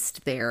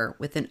priest there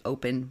with an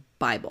open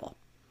Bible.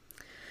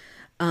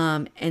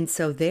 And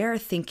so they're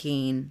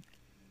thinking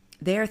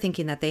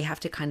that they have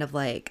to kind of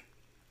like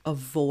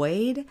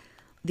avoid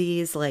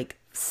these like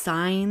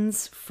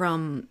signs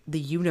from the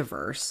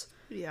universe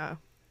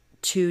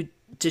to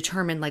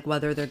determine like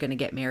whether they're going to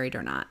get married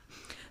or not.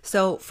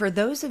 So for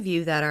those of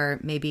you that are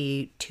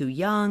maybe too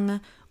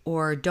young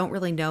or don't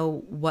really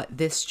know what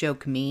this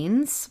joke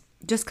means,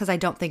 just because I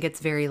don't think it's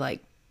very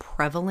like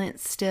prevalent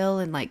still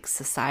in like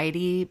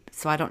society,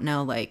 so I don't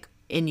know like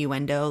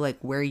innuendo, like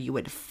where you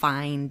would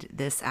find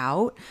this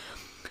out.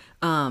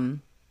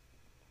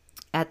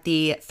 At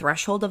the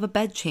threshold of a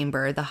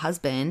bedchamber, the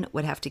husband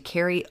would have to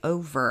carry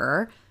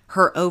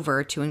her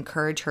over to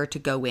encourage her to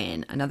go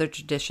in. Another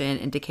tradition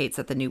indicates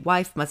that the new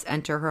wife must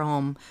enter her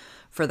home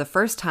for the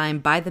first time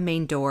by the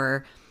main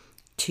door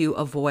to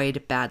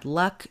avoid bad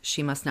luck.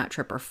 She must not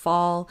trip or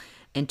fall.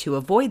 And to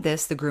avoid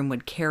this, the groom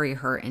would carry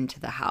her into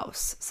the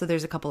house. So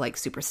there's a couple like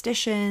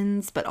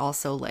superstitions, but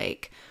also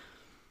like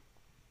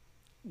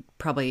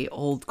probably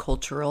old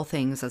cultural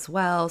things as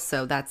well.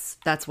 So that's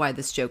why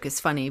this joke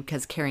is funny,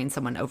 because carrying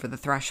someone over the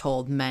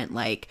threshold meant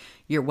like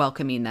you're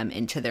welcoming them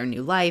into their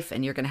new life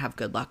and you're going to have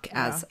good luck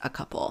as a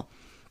couple.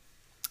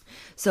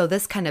 So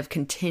this kind of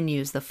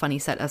continues the funny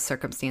set of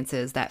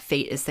circumstances that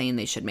fate is saying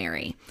they should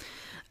marry.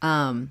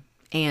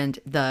 And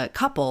the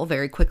couple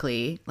very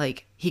quickly,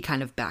 like he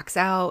kind of backs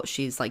out.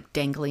 She's like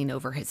dangling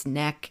over his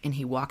neck and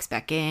he walks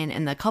back in,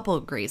 and the couple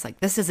agrees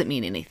like this doesn't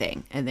mean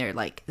anything. And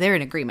they're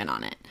in agreement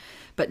on it.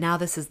 But now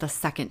this is the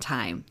second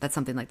time that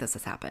something like this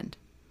has happened.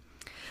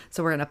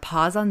 So we're going to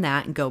pause on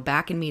that and go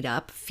back and meet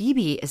up.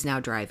 Phoebe is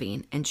now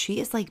driving, and she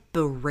is like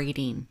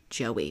berating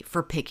Joey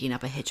for picking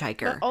up a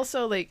hitchhiker. But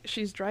also, like,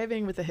 she's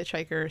driving with a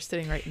hitchhiker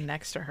sitting right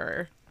next to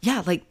her.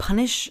 Yeah, like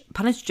punish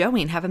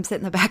Joey and have him sit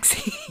in the back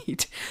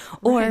seat.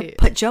 Or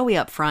put Joey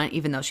up front,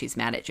 even though she's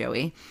mad at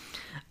Joey.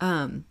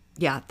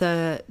 Yeah,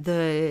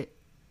 the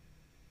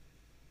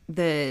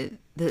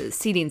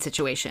seating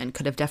situation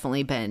could have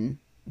definitely been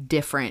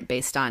different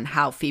based on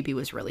how Phoebe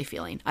was really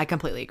feeling. I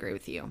completely agree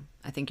with you.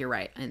 I think you're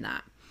right in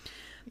that.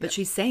 But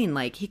she's saying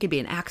like he could be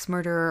an axe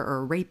murderer or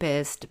a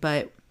rapist,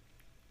 but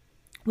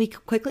we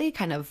quickly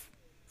kind of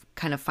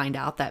find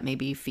out that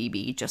maybe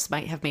Phoebe just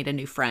might have made a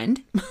new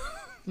friend.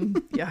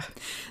 Yeah.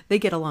 They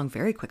get along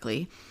very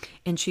quickly,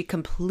 and she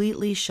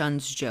completely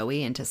shuns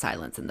Joey into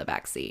silence in the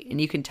backseat, and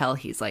you can tell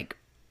he's like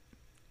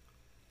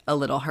a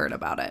little hurt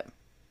about it.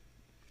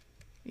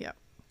 Yeah,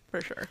 for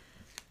sure.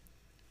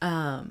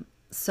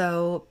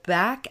 So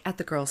back at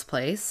the girls'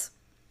 place,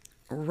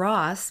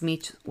 Ross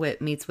meets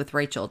with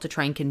Rachel to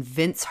try and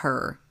convince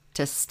her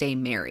to stay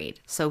married.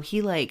 So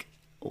he like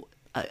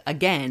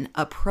again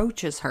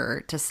approaches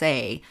her to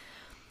say,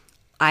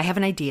 I have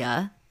an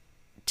idea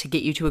to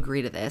get you to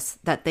agree to this,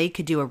 that they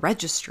could do a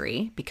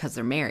registry because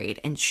they're married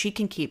and she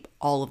can keep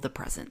all of the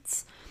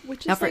presents.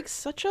 Which is like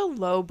such a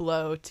low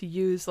blow to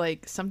use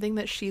like something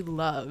that she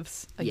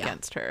loves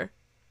against her.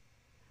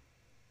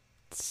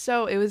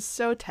 So it was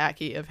so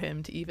tacky of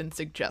him to even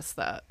suggest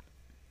that.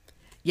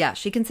 Yeah,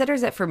 she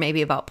considers it for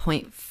maybe about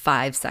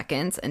 0.5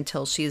 seconds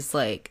until she's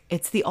like,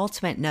 it's the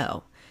ultimate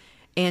no.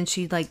 And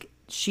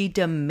she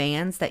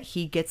demands that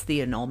he gets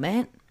the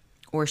annulment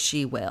or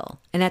she will.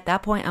 And at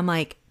that point, I'm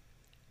like,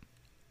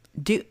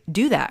 do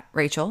that,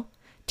 Rachel.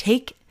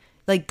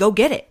 Go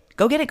get it.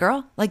 Go get it,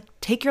 girl. Like,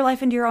 take your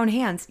life into your own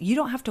hands. You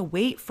don't have to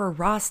wait for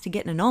Ross to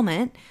get an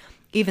annulment,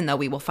 even though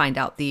we will find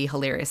out the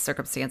hilarious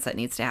circumstance that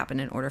needs to happen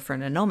in order for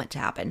an annulment to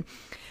happen.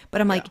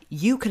 But I'm like,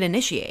 you could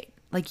initiate.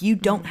 Like, you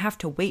don't have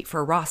to wait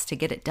for Ross to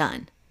get it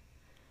done.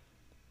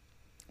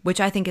 Which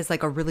I think is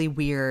like a really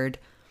weird,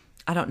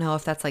 I don't know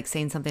if that's like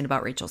saying something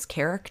about Rachel's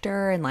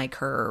character and like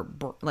her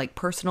like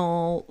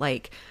personal,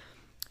 like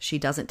she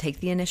doesn't take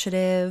the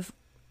initiative,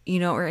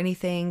 or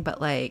anything.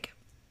 But like,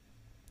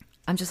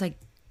 I'm just like,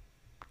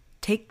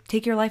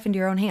 take your life into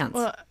your own hands.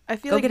 Well, I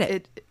feel like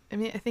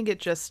I think it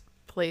just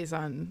plays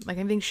on, like,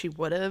 I think she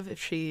would have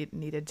if she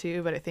needed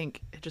to, but I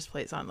think it just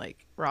plays on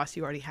like, Ross,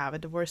 you already have a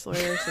divorce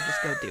lawyer, so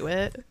just go do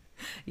it.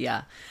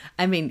 Yeah.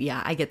 I mean,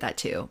 yeah, I get that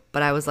too.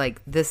 But I was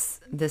like,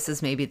 this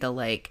is maybe the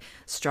like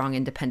strong,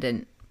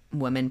 independent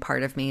woman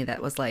part of me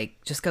that was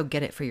like, just go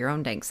get it for your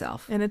own dang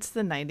self. And it's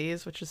the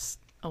 90s, which is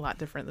a lot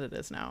different than it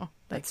is now.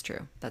 Like, That's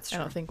true. I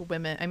don't think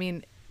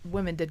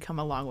women did come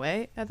a long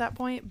way at that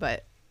point,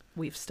 but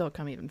we've still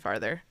come even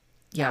farther.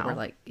 Yeah, now. we're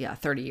like,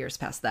 30 years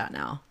past that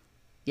now.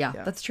 Yeah,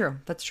 that's true.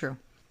 That's true.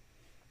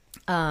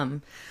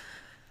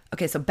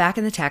 Okay, so back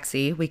in the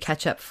taxi, we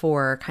catch up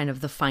for kind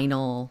of the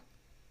final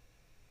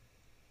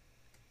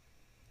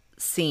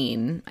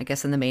scene, I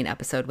guess, in the main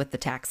episode with the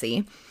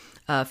taxi.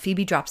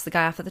 Phoebe drops the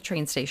guy off at the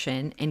train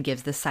station and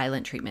gives the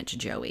silent treatment to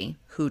Joey,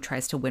 who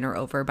tries to win her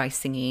over by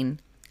singing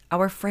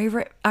our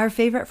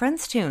favorite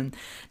Friends tune.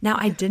 Now,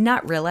 I did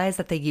not realize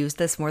that they used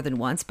this more than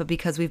once, but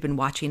because we've been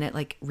watching it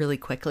like really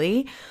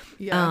quickly,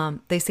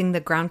 they sing the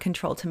Ground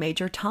Control to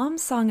Major Tom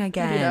song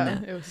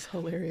again. Yeah, it was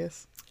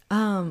hilarious.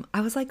 I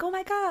was like, oh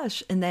my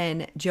gosh. And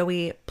then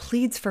Joey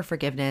pleads for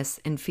forgiveness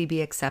and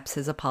Phoebe accepts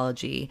his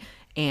apology.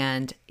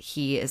 And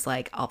he is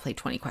like, I'll play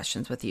 20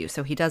 questions with you.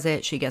 So he does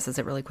it. She guesses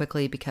it really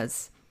quickly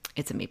because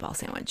it's a meatball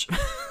sandwich.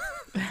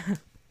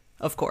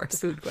 Of course.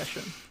 It's a food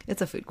question.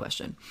 It's a food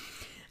question.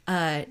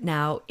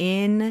 Now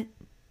in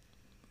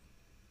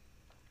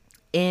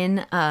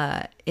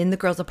the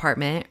girls'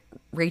 apartment,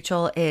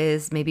 Rachel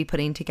is maybe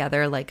putting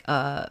together like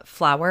a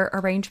flower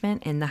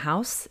arrangement in the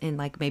house in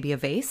like maybe a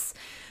vase.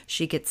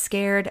 She gets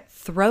scared,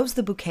 throws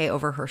the bouquet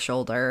over her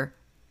shoulder.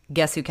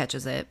 Guess who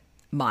catches it?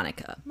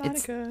 Monica.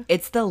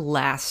 It's the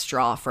last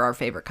straw for our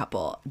favorite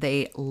couple.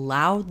 They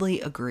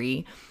loudly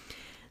agree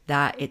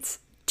that it's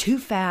too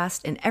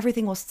fast and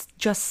everything will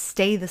just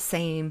stay the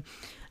same.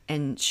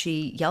 And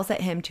she yells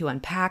at him to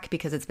unpack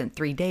because it's been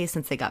 3 days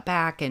since they got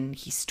back. And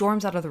he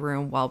storms out of the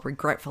room while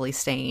regretfully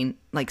stating,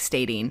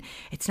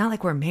 it's not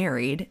like we're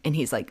married. And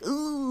he's like,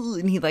 ooh,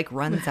 and he like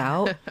runs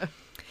out.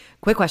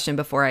 Quick question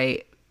before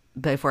I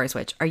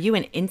switch. Are you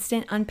an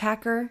instant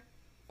unpacker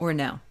or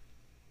no?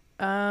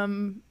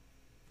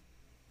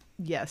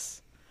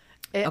 Yes.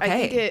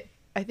 Okay.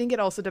 I think it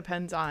also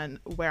depends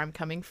on where I'm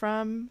coming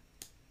from.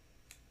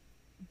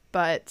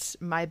 But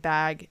my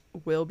bag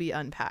will be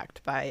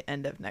unpacked by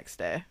end of next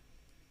day.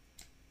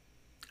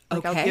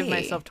 Like, okay. I'll give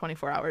myself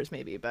 24 hours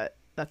maybe, but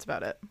that's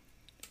about it.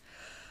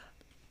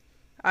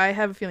 I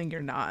have a feeling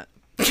you're not.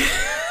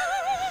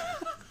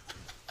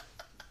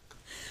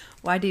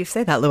 Why do you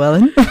say that,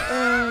 Llewellyn?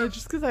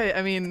 Just because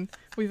I mean,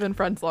 we've been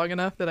friends long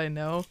enough that I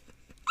know.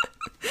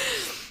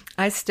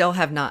 I still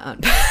have not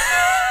unpacked.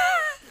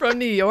 From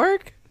New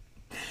York?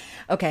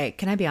 Okay,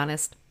 can I be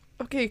honest?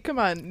 Okay, come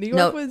on. New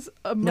York was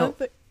a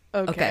month.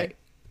 Okay.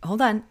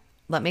 Hold on.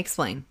 Let me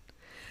explain.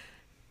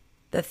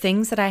 The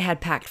things that I had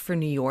packed for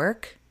New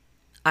York,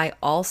 I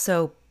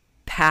also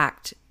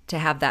packed to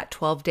have that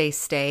 12-day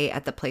stay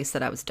at the place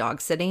that I was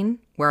dog sitting,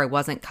 where I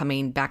wasn't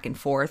coming back and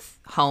forth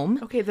home.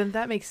 Okay, then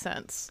that makes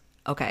sense.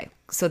 Okay.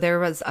 So there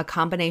was a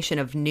combination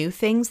of new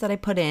things that I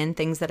put in,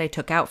 things that I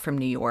took out from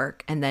New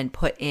York, and then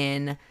put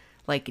in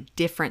like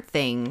different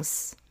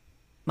things,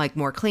 like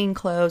more clean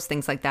clothes,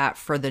 things like that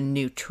for the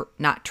new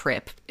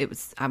trip.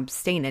 I'm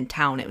staying in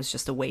town. It was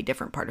just a way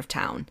different part of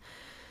town.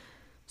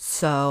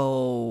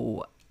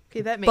 So,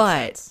 okay, that makes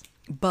sense.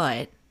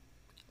 But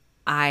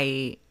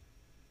I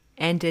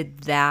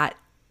ended that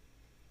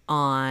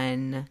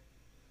on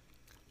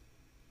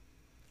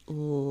the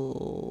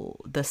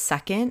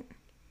 2nd.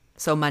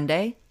 So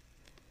Monday.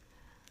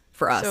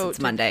 For us, it's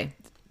Monday.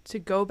 To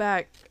go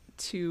back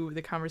to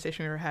the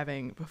conversation we were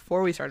having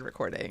before we started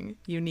recording,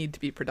 you need to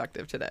be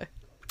productive today.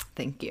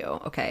 Thank you.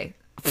 Okay.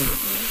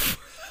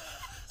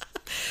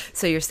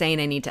 So you're saying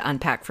I need to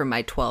unpack from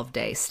my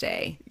 12-day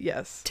stay?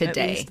 Yes.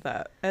 Today.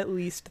 At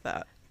least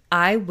that.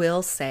 I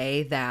will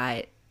say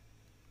that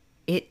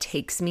it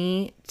takes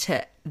me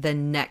to the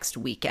next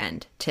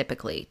weekend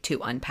typically to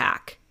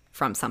unpack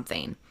from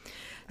something.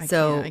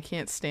 I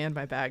can't stand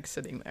my bag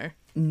sitting there.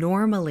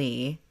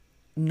 Normally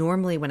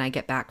when I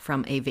get back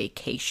from a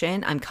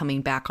vacation, I'm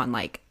coming back on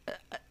like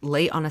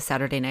late on a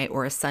Saturday night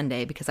or a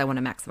Sunday because I want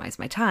to maximize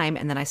my time,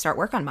 and then I start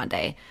work on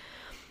Monday.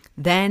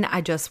 Then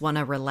I just want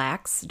to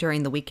relax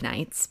during the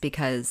weeknights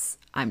because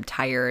I'm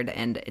tired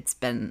and it's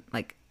been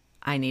like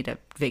I need a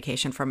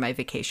vacation from my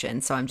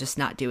vacation, so I'm just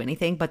not doing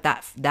anything. But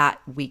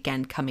that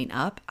weekend coming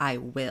up, I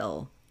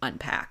will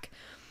unpack.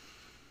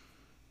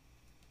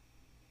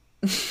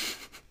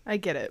 I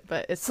get it,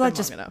 but it's so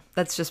long enough.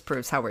 That just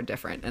proves how we're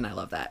different, and I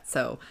love that.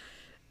 So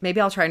maybe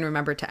I'll try and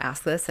remember to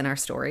ask this in our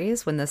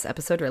stories when this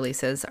episode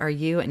releases. Are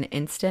you an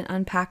instant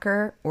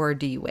unpacker or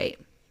do you wait?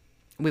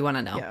 We want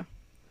to know. Yeah.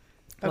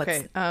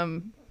 Okay.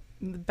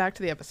 Back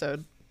to the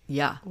episode.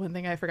 Yeah. One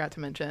thing I forgot to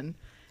mention.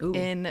 Ooh.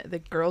 In the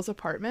girls'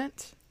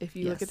 apartment, if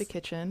you look at the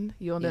kitchen,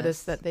 you'll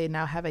notice that they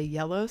now have a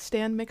yellow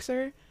stand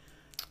mixer.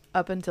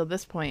 Up until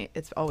this point,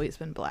 it's always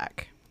been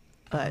black.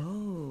 But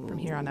from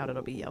here on out,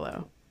 it'll be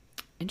yellow.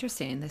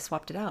 Interesting. They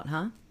swapped it out,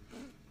 huh?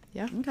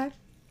 Yeah. Okay.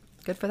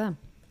 Good for them.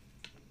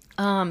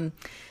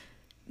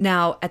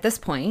 Now, at this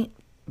point,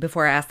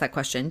 before I asked that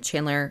question,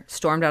 Chandler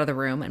stormed out of the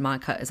room and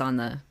Monica is on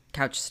the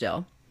couch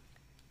still.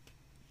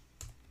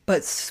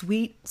 But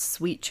sweet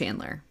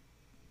Chandler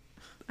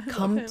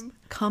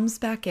comes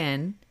back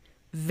in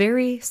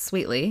very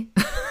sweetly.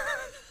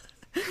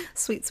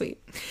 Sweet.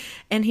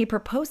 And he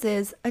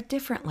proposes a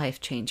different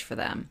life change for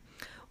them.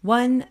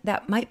 One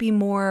that might be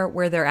more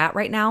where they're at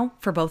right now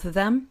for both of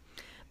them.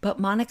 But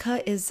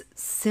Monica is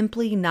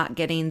simply not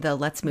getting the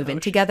let's move in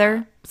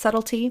together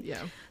subtlety.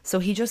 Yeah. So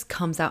he just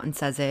comes out and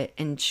says it.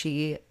 And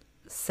she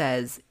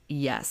says,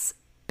 yes.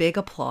 Big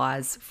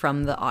applause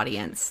from the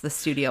audience, the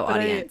studio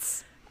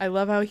audience. I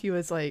love how he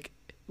was like,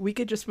 we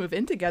could just move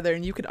in together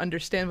and you could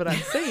understand what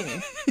I'm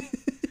saying.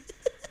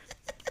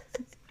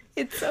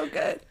 It's so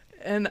good.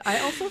 And I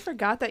also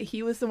forgot that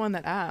he was the one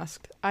that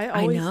asked. I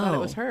always thought it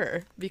was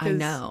her.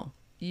 Because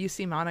you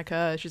see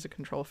Monica, she's a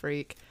control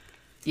freak.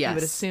 Yes. You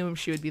would assume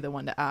she would be the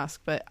one to ask,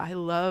 but I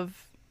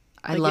love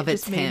it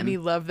just made me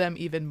love them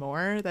even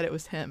more that it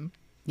was him.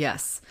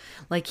 Yes.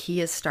 Like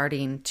he is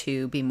starting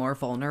to be more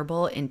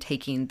vulnerable in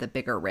taking the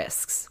bigger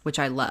risks, which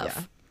I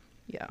love.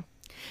 Yeah.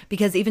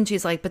 Because even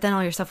she's like, but then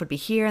all your stuff would be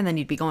here and then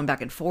you'd be going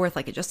back and forth.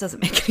 Like it just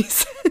doesn't make any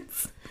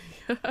sense.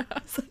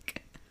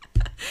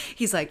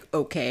 He's like,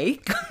 okay.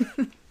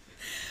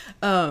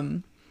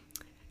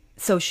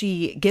 So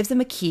she gives him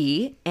a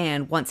key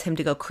and wants him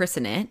to go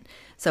christen it.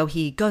 So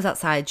he goes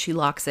outside, she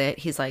locks it.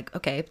 He's like,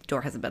 okay, the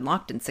door hasn't been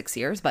locked in 6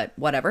 years, but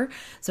whatever.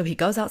 So he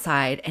goes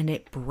outside and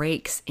it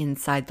breaks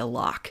inside the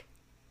lock.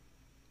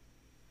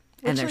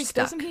 And they're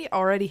stuck. Doesn't he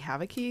already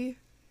have a key?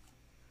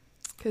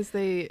 Because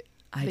they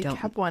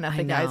kept one at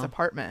the guy's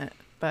apartment.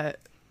 But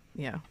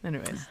yeah,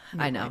 anyways.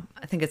 I know.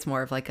 I think it's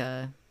more of like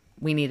they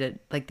needed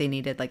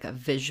like a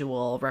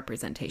visual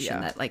representation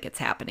that like it's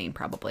happening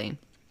probably.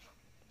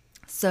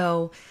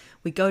 So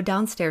we go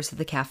downstairs to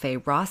the cafe.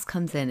 Ross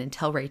comes in and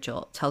tells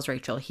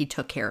Rachel he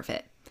took care of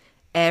it.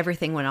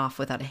 Everything went off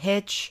without a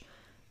hitch.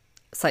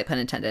 Slight pun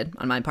intended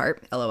on my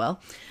part.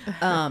 LOL.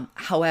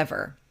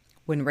 However,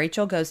 when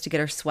Rachel goes to get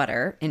her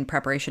sweater in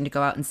preparation to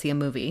go out and see a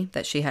movie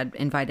that she had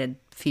invited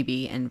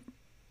Phoebe and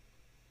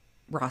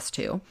Ross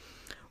to,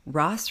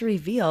 Ross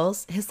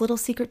reveals his little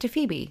secret to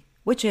Phoebe,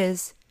 which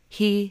is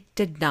he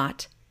did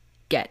not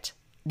get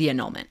the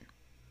annulment.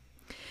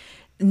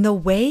 And the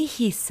way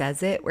he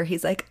says it, where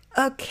he's like,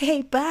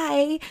 okay,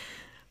 bye.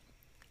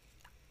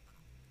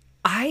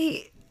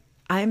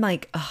 I'm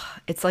like,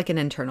 ugh, it's like an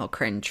internal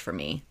cringe for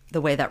me. The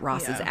way that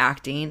Ross is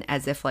acting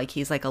as if like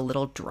he's like a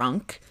little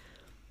drunk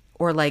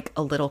or like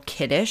a little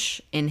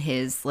kiddish in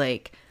his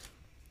like,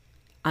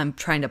 I'm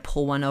trying to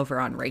pull one over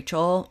on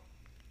Rachel.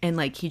 And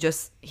like, he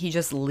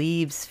just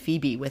leaves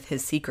Phoebe with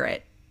his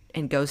secret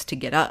and goes to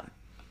get up.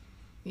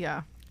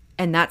 Yeah.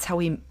 And that's how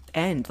we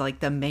end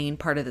like the main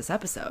part of this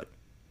episode.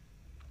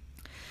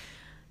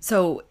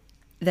 So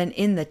then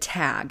in the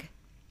tag,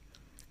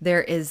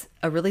 there is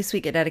a really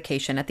sweet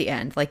dedication at the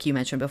end, like you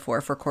mentioned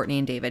before, for Courtney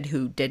and David,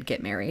 who did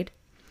get married.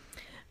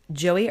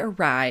 Joey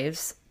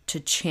arrives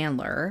to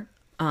Chandler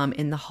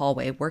in the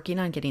hallway, working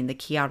on getting the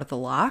key out of the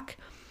lock.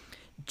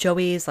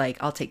 Joey's like,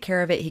 I'll take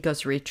care of it. He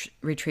goes to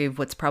retrieve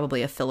what's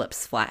probably a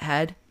Phillips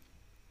flathead,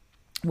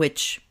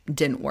 which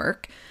didn't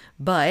work.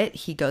 But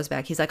he goes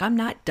back. He's like, I'm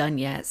not done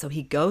yet. So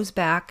he goes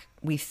back.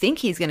 We think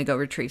he's going to go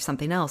retrieve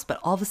something else. But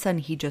all of a sudden,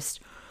 he just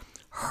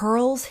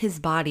hurls his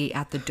body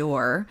at the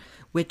door,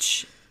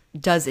 which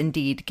does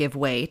indeed give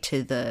way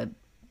to the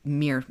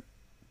mere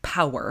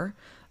power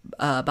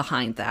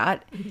behind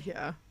that.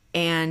 Yeah.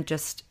 And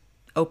just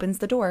opens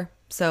the door.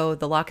 So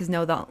the lock is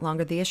no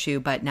longer the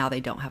issue, but now they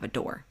don't have a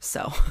door.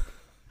 So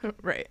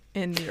right.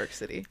 In New York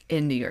City.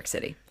 In New York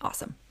City.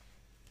 Awesome.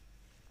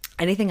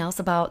 Anything else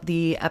about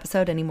the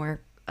episode? Any more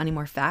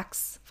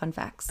facts? Fun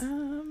facts?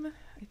 I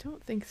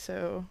don't think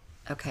so.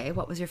 Okay.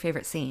 What was your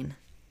favorite scene?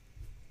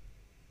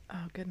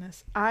 Oh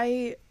goodness.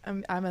 I'm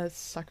a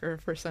sucker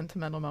for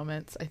sentimental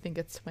moments. I think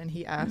it's when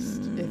he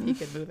asked if he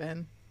could move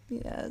in.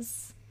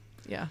 Yes.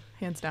 Yeah,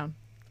 hands down.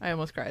 I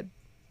almost cried.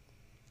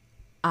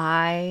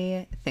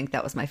 I think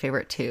that was my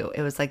favorite too.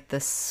 It was like the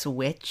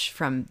switch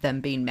from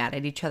them being mad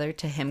at each other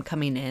to him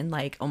coming in,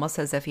 like almost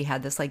as if he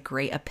had this like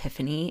great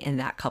epiphany in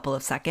that couple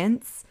of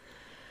seconds.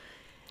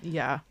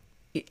 Yeah.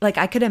 Like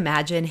I could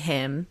imagine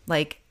him,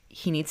 like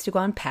he needs to go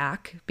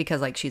unpack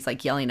because like she's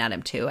like yelling at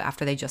him too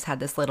after they just had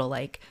this little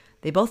like,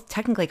 they both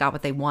technically got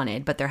what they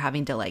wanted, but they're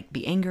having to like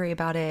be angry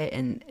about it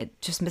and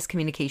it just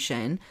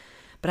miscommunication.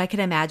 But I could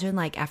imagine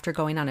like after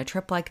going on a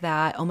trip like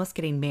that, almost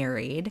getting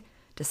married,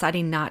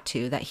 deciding not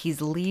to, that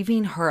he's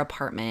leaving her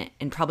apartment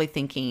and probably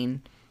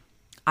thinking,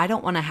 I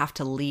don't want to have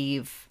to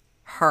leave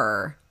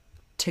her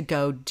to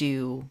go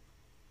do,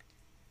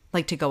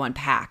 like to go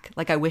unpack.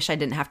 Like I wish I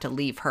didn't have to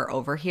leave her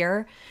over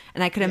here.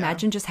 And I could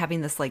imagine just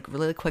having this like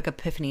really quick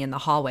epiphany in the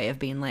hallway of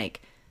being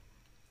like,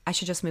 I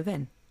should just move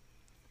in.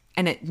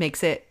 And it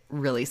makes it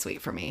really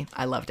sweet for me.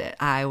 I loved it.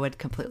 I would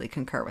completely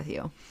concur with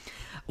you.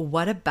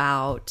 What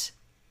about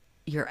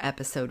your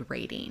episode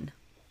rating?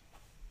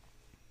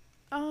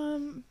 I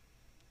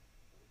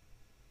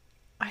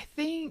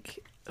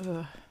think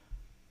I'm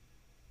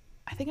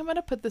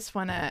gonna put this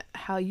one at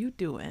how you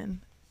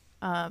doing,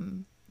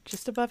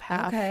 just above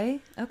half.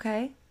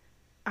 Okay.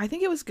 I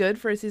think it was good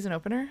for a season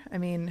opener. I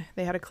mean,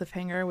 they had a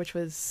cliffhanger, which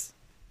was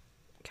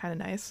kind of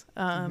nice.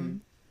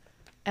 And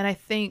I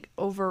think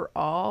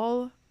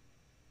overall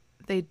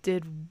they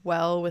did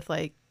well with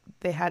like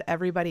they had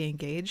everybody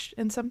engaged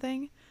in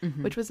something,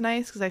 which was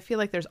nice because I feel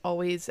like there's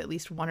always at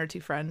least one or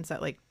two friends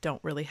that like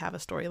don't really have a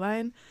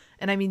storyline.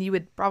 And I mean, you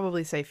would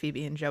probably say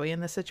Phoebe and Joey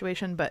in this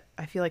situation, but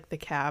I feel like the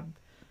cab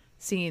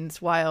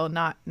scenes, while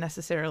not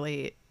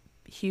necessarily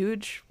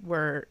huge,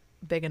 were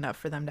big enough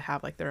for them to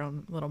have like their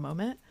own little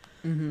moment,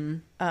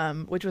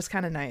 which was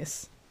kind of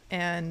nice.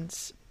 And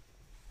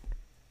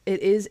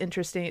it is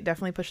interesting. It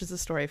definitely pushes the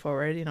story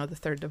forward. You know, the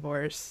third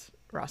divorce,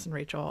 Ross and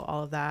Rachel,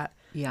 all of that.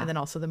 Yeah. And then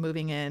also the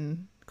moving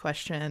in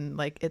question.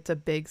 Like, it's a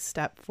big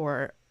step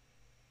for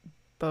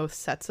both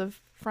sets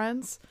of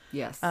friends.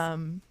 Yes.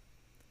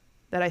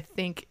 That I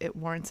think it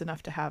warrants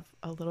enough to have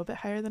a little bit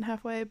higher than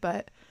halfway.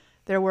 But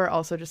there were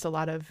also just a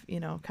lot of, you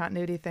know,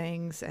 continuity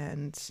things.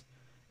 And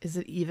is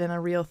it even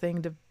a real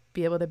thing to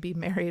be able to be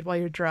married while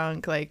you're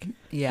drunk? Like,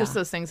 just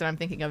those things that I'm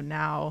thinking of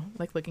now,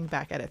 like looking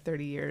back at it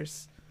 30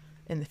 years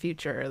in the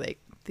future, like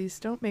these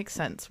don't make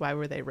sense. Why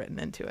were they written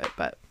into it?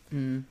 But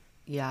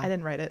I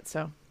didn't write it,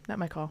 so not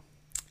my call.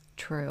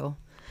 True.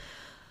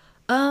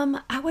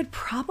 I would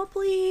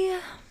probably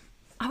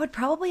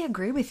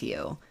agree with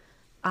you.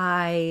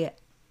 I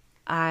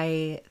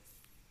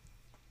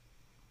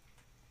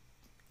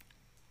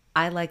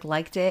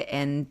liked it,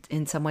 and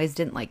in some ways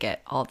didn't like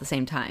it all at the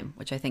same time,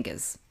 which I think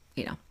is,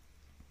 yeah,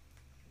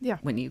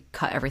 when you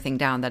cut everything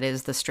down, that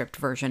is the stripped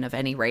version of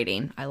any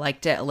rating. I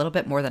liked it a little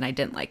bit more than I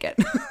didn't like it.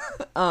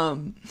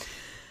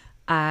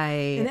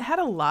 And it had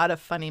a lot of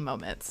funny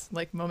moments,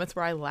 like moments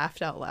where I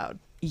laughed out loud.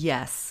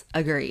 Yes,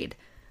 agreed.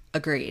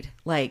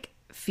 Like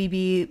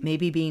Phoebe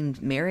maybe being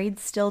married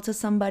still to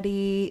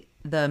somebody,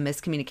 the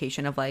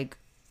miscommunication of like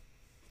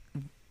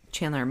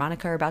Chandler and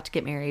Monica are about to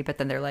get married, but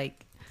then they're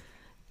like,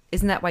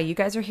 isn't that why you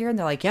guys are here? And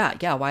they're like,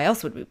 yeah, why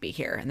else would we be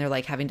here? And they're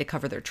like having to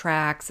cover their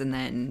tracks and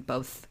then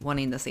both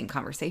wanting the same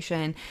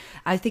conversation.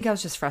 I think I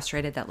was just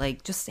frustrated that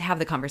like, just have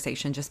the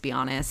conversation, just be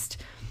honest.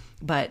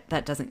 But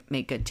that doesn't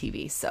make good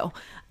TV. So,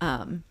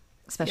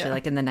 especially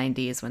like in the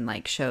 90s when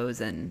like shows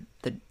and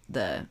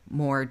the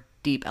more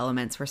deep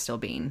elements were still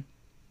being,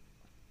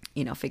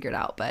 figured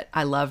out. But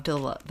I loved the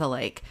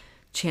like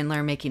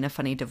Chandler making a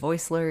funny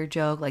divorce lawyer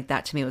joke. Like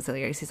that to me was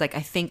hilarious. He's like,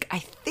 I think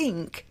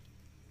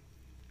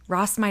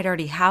Ross might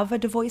already have a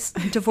divorce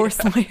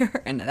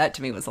lawyer. And that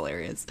to me was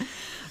hilarious.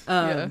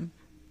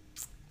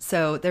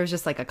 So there's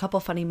just like a couple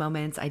funny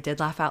moments. I did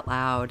laugh out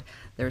loud.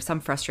 There were some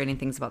frustrating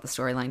things about the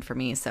storyline for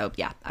me. So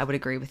yeah, I would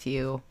agree with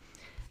you.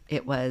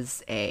 It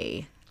was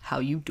a how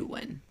you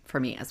doing for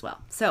me as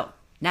well. So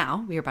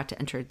now we are about to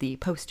enter the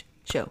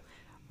post-show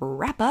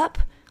wrap up.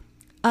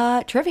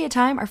 Trivia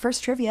time. Our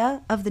first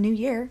trivia of the new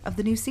year, of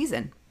the new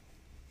season.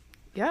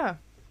 Yeah.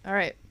 All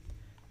right.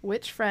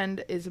 Which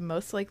friend is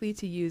most likely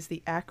to use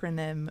the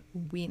acronym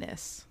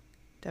WENUS?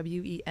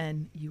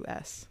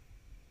 WENUS.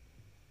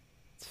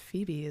 It's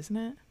Phoebe, isn't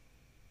it?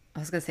 I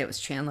was going to say it was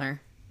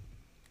Chandler.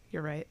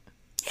 You're right.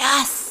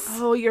 Yes!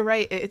 Oh, you're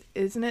right.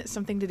 Isn't it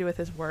something to do with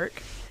his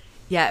work?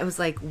 Yeah, it was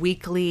like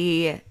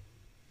weekly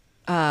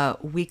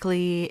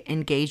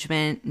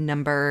engagement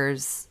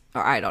numbers,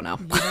 or I don't know.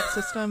 Unit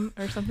system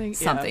or something?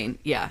 Something.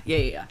 Yeah.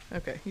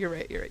 Okay, you're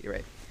right.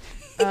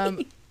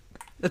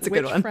 That's a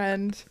good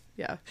one.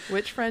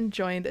 Which friend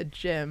joined a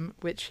gym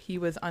which he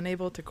was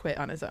unable to quit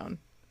on his own?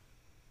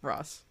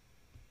 Ross.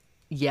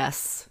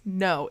 Yes.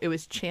 No, it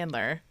was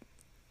Chandler.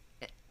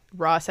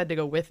 Ross had to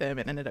go with him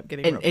and ended up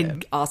getting roped in.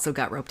 And also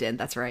got roped in.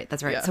 That's right.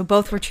 Yeah. So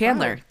both were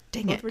Chandler. Wow.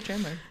 Dang it. Both were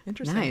Chandler.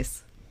 Interesting.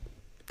 Nice.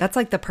 That's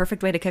like the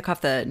perfect way to kick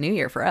off the new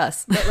year for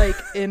us. But like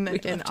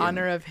in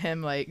honor of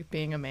him like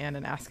being a man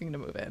and asking to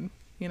move in,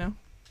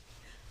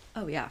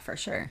 Oh yeah, for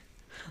sure.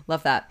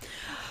 Love that.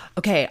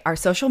 Okay, our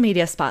social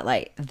media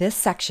spotlight. This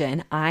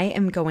section, I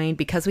am going,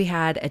 because we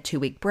had a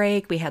 2-week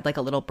break, we had like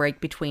a little break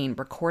between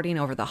recording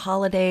over the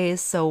holidays.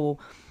 So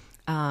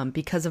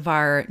because of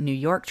our New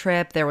York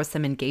trip, there was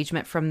some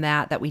engagement from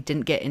that we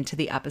didn't get into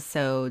the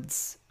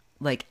episodes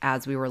like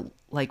as we were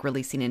like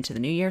releasing into the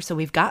new year. So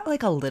we've got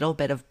like a little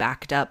bit of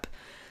backed up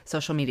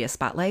social media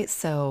spotlight.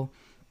 So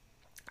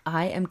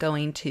I am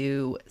going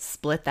to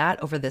split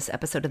that over this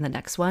episode and the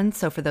next one.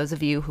 So for those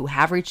of you who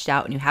have reached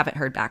out and you haven't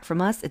heard back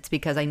from us, it's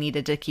because I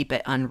needed to keep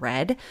it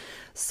unread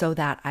so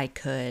that I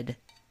could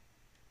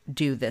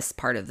do this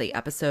part of the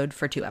episode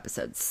for 2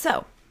 episodes.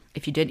 So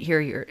if you don't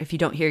hear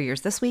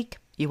yours this week,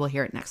 you will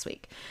hear it next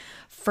week.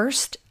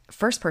 First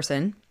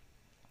person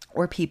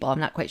or people, I'm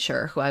not quite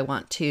sure, who I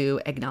want to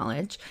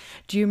acknowledge.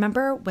 Do you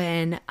remember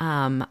when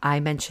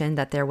I mentioned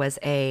that there was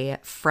a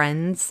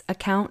Friends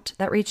account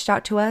that reached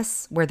out to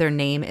us where their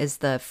name is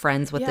the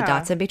Friends with the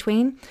dots in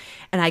between?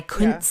 And I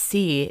couldn't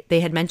see, they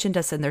had mentioned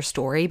us in their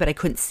story, but I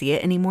couldn't see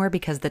it anymore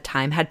because the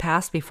time had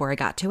passed before I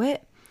got to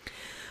it.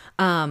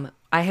 I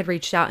had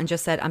reached out and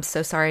just said, I'm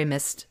so sorry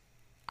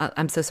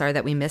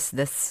that we missed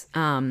this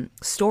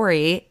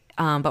story.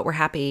 But we're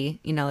happy,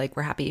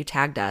 we're happy you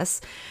tagged us.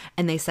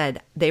 And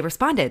they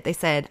responded, they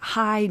said,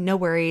 hi, no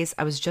worries.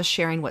 I was just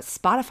sharing what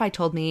Spotify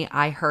told me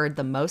I heard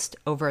the most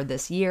over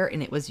this year,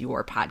 and it was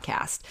your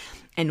podcast.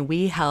 And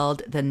we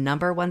held the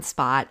 #1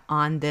 spot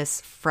on this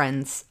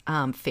Friends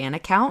fan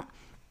account.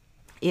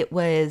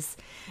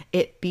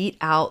 It beat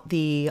out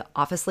the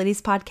Office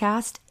Ladies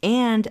podcast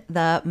and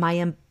the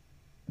Mayim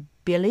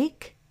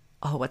Bialik.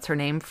 Oh, what's her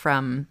name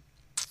from?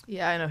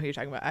 Yeah, I know who you're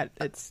talking about. I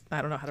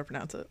don't know how to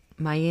pronounce it.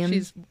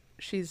 Mayim.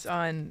 She's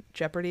on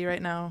Jeopardy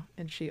right now,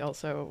 and she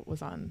also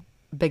was on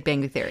Big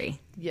Bang Theory.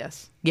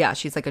 Yes. Yeah,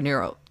 she's like a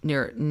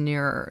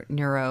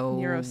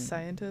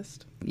neuroscientist.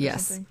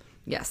 Yes.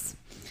 Yes.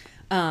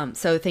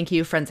 So thank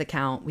you, Friends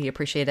account. We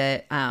appreciate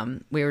it.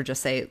 We were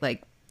just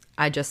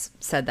I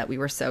just said that we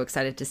were so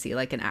excited to see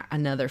like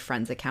another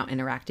Friends account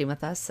interacting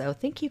with us. So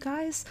thank you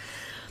guys.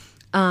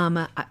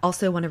 I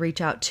also want to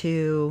reach out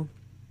to.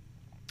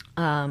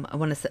 I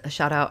want to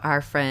shout out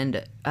our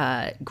friend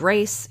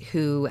Grace,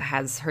 who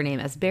has her name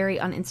as Barry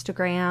on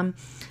Instagram.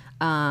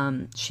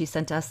 She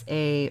sent us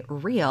a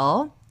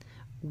reel,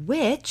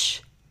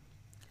 which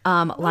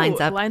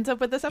lines up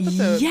with this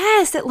episode.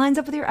 Yes, it lines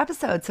up with your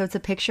episode. So it's a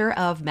picture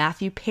of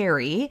Matthew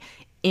Perry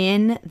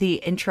in the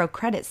intro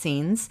credit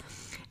scenes.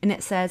 And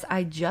it says,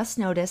 I just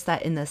noticed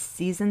that in the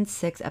season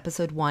 6,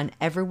 episode 1,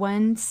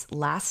 everyone's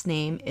last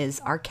name is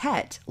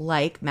Arquette,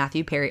 like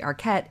Matthew Perry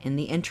Arquette in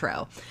the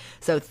intro.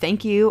 So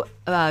thank you,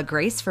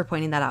 Grace, for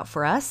pointing that out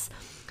for us.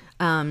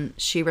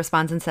 She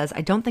responds and says,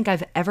 I don't think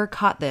I've ever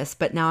caught this,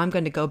 but now I'm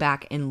going to go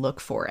back and look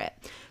for it.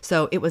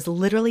 So it was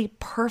literally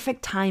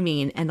perfect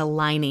timing and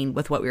aligning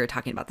with what we were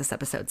talking about this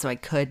episode. So I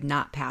could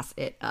not pass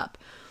it up.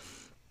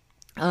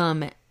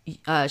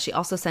 She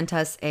also sent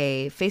us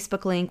a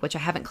Facebook link, which I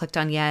haven't clicked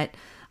on yet.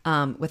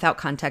 Without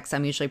context,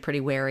 I'm usually pretty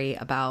wary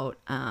about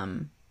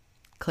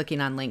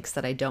clicking on links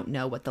that I don't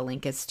know what the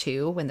link is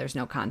to when there's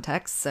no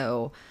context.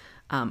 So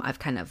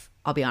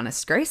I'll be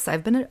honest, Grace,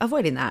 I've been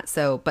avoiding that.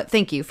 So, but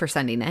thank you for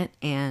sending it.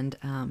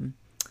 And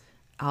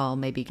I'll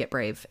maybe get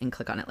brave and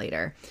click on it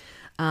later.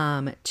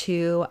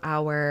 To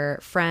our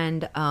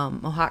friend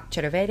Mohawk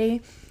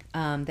Chereveri,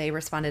 they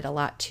responded a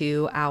lot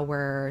to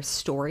our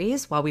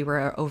stories while we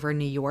were over in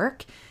New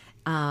York,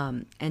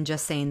 and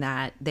just saying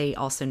that they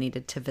also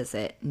needed to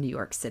visit New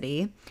York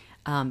City.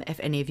 If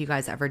any of you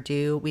guys ever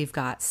do, we've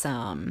got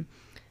some,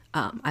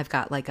 I've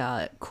got like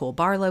a cool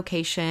bar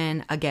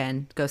location.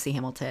 Again, go see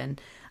Hamilton.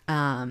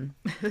 And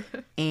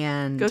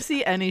go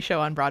see any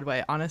show on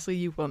Broadway. Honestly,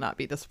 you will not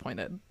be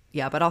disappointed.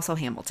 Yeah, but also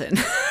Hamilton.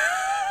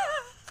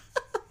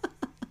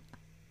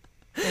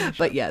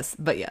 But yes.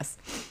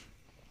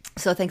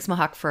 So thanks,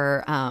 Mohawk,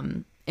 for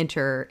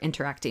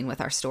interacting with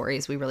our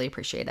stories. We really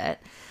appreciate it.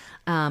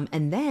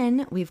 And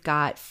then we've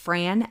got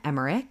Fran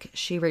Emmerich.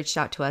 She reached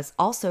out to us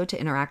also to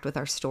interact with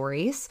our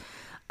stories.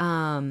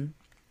 And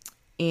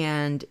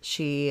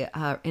she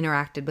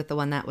interacted with the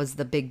one that was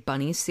the big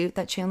bunny suit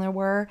that Chandler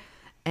wore.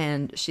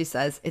 And she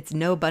says, it's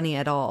no bunny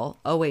at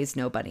all. Always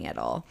no bunny at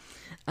all.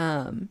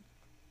 And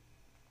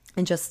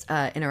just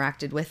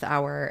interacted with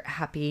our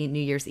Happy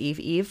New Year's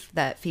Eve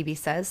that Phoebe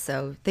says.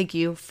 So thank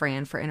you,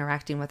 Fran, for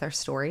interacting with our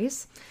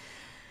stories.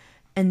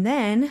 And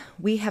then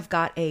we have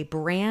got a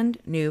brand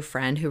new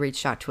friend who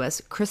reached out to us,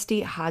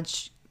 Christy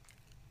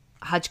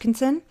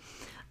Hodgkinson.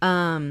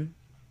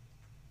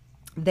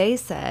 They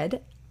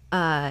said,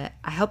 I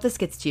hope this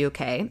gets to you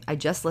okay. I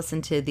just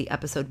listened to the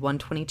episode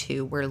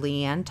 122 where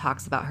Leanne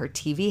talks about her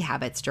TV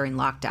habits during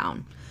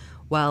lockdown.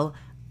 Well,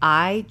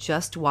 I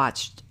just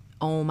watched,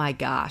 oh my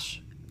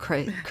gosh,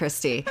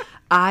 Christy,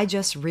 I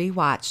just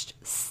rewatched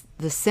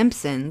The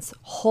Simpsons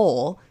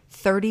whole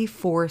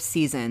 34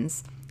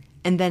 seasons,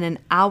 and then an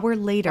hour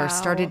later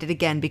started it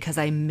again because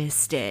I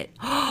missed it.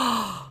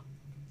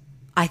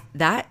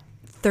 That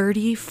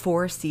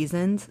 34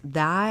 seasons,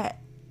 I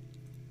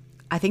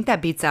think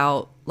that beats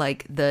out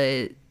like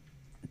the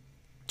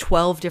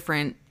 12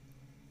 different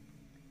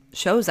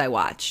shows I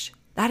watched.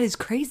 That is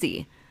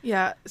crazy.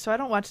 Yeah, so I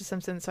don't watch The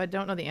Simpsons, so I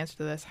don't know the answer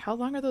to this. How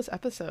long are those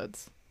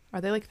episodes?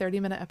 Are they like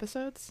 30-minute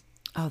episodes?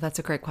 Oh, that's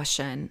a great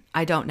question.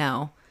 I don't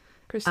know.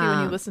 Christy,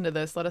 when you listen to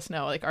this, let us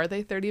know. Like, are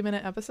they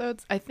 30-minute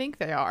episodes? I think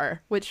they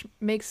are, which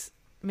makes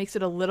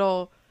it a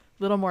little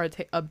more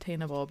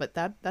obtainable. But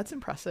that's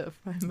impressive.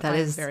 I'm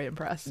very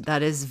impressed.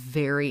 That is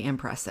very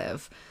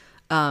impressive.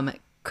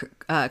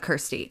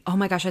 Kirsty. Oh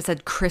my gosh, I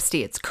said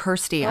Christy. It's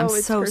Kirsty. I'm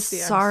so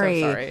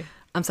sorry.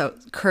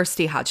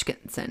 Kirsty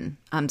Hodgkinson.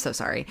 I'm so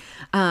sorry.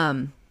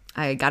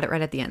 I got it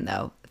right at the end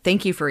though.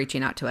 Thank you for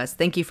reaching out to us.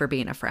 Thank you for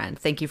being a friend.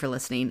 Thank you for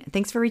listening.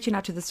 Thanks for reaching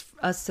out to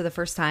us to the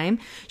first time.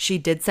 She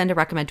did send a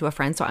recommend to a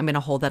friend, so I'm going to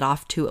hold that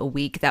off to a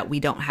week that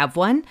we don't have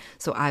one.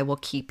 So I will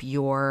keep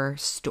your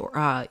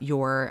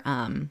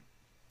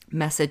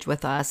message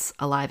with us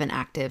alive and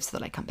active so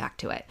that I come back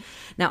to it.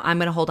 Now I'm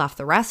going to hold off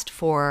the rest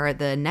for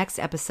the next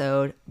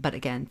episode. But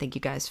again, thank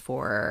you guys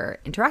for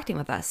interacting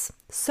with us.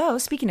 So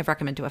speaking of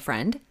recommend to a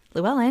friend,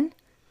 Llewellyn.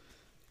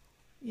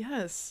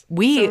 Yes.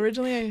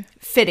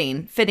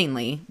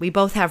 Fittingly, we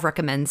both have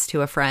recommends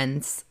to a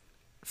friends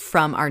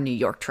from our New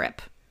York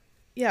trip.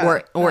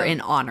 Yeah. Or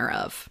in honor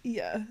of.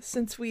 Yeah.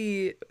 Since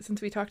we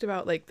talked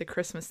about like the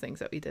Christmas things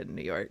that we did in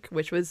New York,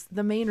 which was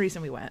the main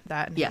reason we went,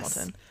 that and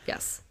Hamilton.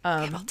 Yes.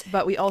 Hamilton.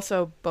 But we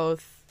also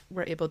both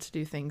were able to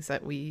do things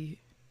that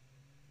we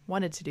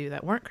wanted to do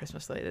that weren't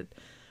Christmas related.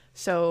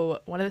 So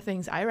one of the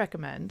things I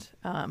recommend,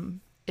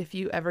 if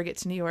you ever get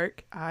to New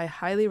York, I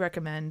highly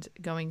recommend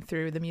going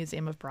through the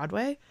Museum of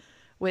Broadway,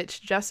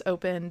 which just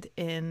opened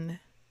in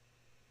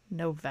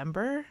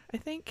November, I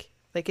think.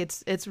 Like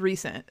it's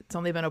recent. It's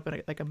only been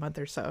open like a month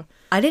or so.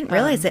 I didn't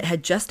realize it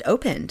had just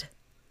opened.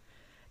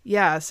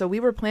 Yeah, so we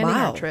were planning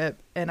that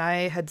trip, and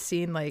I had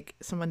seen like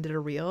someone did a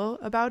reel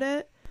about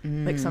it,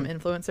 like some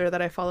influencer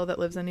that I follow that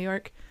lives in New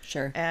York.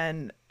 Sure.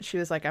 And she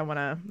was like, I want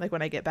to, like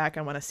when I get back,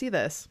 I want to see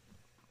this.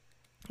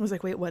 I was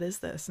like, wait, what is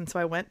this? And so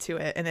I went to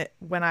it, and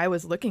when I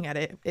was looking at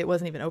it, it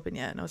wasn't even open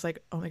yet. And I was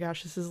like, oh my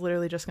gosh, this is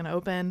literally just going to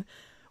open,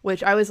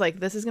 which I was like,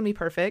 this is going to be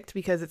perfect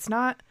because it's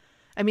not,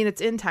 I mean,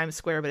 it's in Times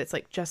Square, but it's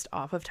like just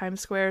off of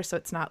Times Square. So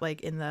it's not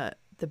like in the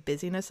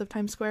busyness of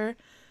Times Square,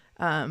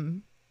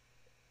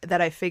 that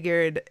I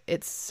figured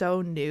it's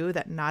so new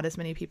that not as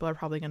many people are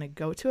probably going to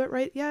go to it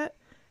right yet.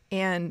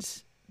 And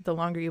the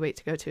longer you wait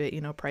to go to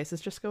it,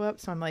 prices just go up.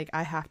 So I'm like,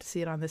 I have to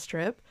see it on this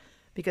trip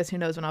because who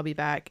knows when I'll be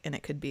back and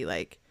it could be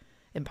like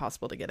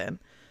impossible to get in.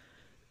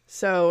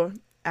 So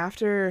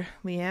after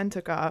Leanne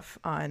took off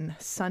on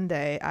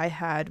Sunday,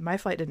 my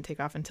flight didn't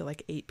take off until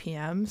like 8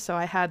 p.m. So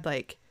I had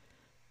like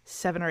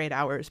 7 or 8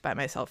 hours by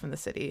myself in the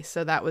city.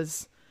 So that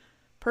was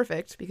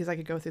perfect because I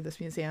could go through this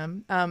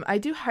museum. I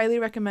do highly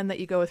recommend that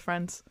you go with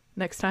friends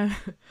next time.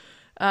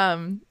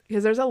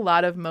 Because there's a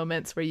lot of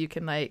moments where you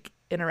can like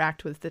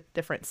interact with the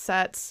different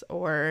sets,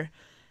 or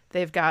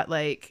they've got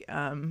like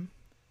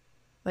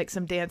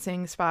some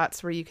dancing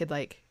spots where you could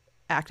like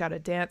act out a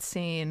dance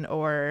scene,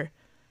 or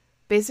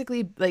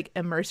basically like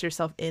immerse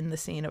yourself in the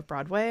scene of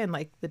Broadway and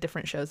like the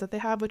different shows that they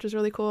have, which is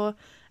really cool.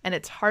 And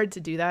it's hard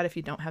to do that if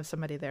you don't have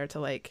somebody there to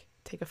like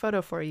take a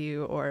photo for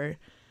you or,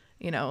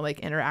 like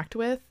interact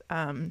with,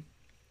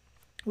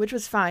 which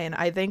was fine.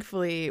 I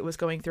thankfully was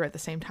going through at the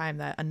same time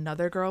that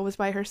another girl was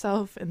by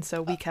herself. And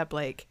so we kept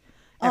like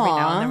every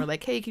now and then we're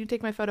like, hey, can you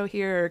take my photo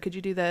here? Or could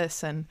you do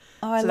this? And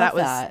I so love that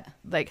was that.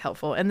 like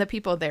helpful. And the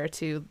people there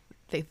too,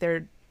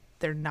 their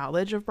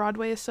knowledge of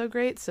Broadway is so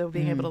great. So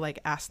being able to like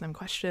ask them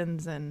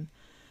questions and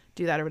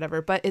do that or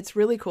whatever, but it's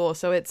really cool.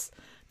 So it's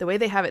the way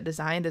they have it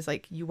designed is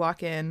like you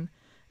walk in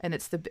and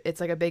it's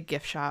like a big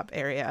gift shop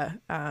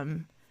area.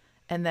 And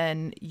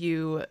then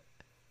you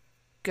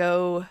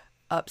go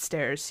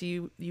upstairs.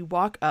 So you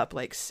walk up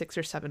like 6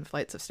 or 7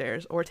 flights of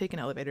stairs, or take an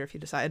elevator if you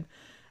decide.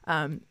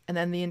 And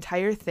then the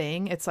entire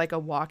thing, it's like a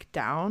walk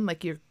down,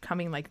 like you're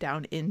coming like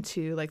down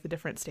into like the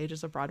different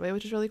stages of Broadway,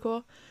 which is really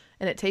cool.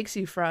 And it takes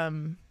you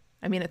from,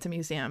 it's a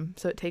museum,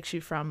 so it takes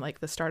you from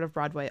like the start of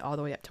Broadway all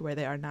the way up to where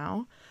they are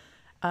now.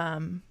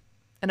 And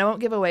I won't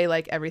give away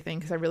like everything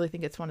because I really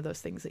think it's one of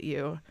those things that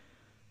you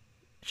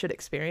should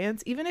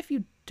experience, even if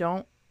you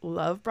don't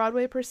love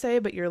Broadway per se,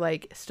 but you're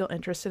like still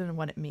interested in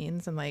what it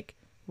means and like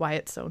why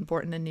it's so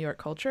important in New York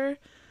culture.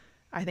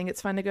 I think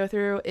it's fun to go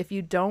through. If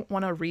you don't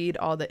want to read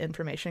all the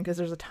information, because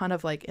there's a ton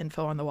of like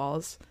info on the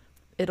walls,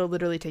 it'll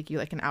literally take you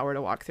like an hour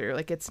to walk through.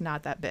 Like it's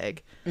not that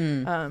big.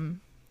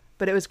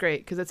 But it was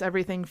great because it's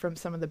everything from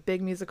some of the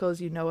big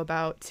musicals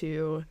about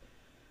to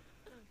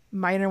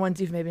minor ones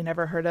you've maybe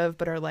never heard of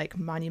but are like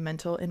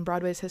monumental in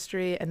Broadway's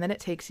history. And then it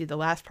takes you the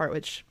last part,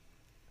 which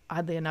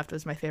oddly enough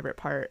was my favorite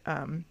part.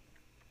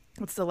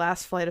 It's the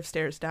last flight of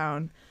stairs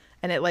down,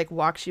 and it like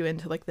walks you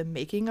into like the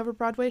making of a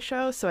Broadway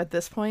show. So at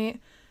this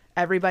point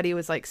everybody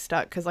was like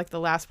stuck because like the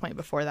last point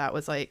before that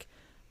was like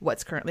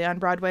what's currently on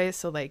Broadway.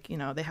 So like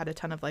they had a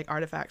ton of like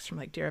artifacts from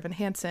like Dear Evan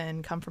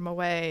Hansen, Come From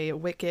Away,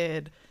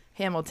 Wicked,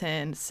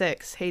 Hamilton,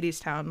 Six,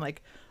 Hadestown,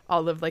 like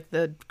all of like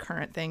the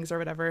current things or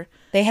whatever.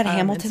 They had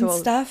Hamilton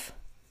stuff?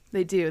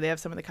 They do. They have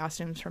some of the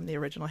costumes from the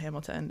original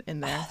Hamilton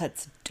in there. Oh,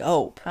 that's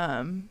dope.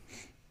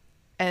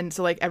 And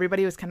so like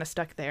everybody was kind of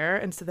stuck there.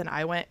 And so then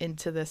I went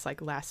into this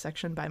like last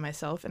section by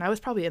myself, and I was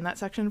probably in that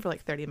section for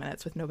like 30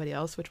 minutes with nobody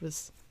else, which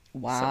was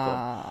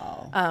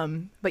wow. So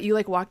cool. But you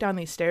like walk down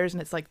these stairs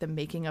and it's like the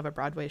making of a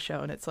Broadway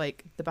show, and it's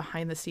like the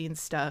behind the scenes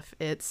stuff.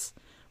 It's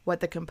what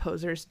the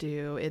composers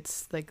do.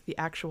 It's like the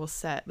actual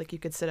set. Like you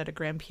could sit at a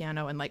grand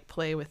piano and like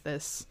play with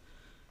this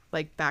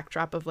like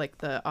backdrop of like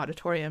the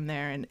auditorium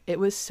there, and it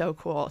was so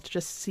cool to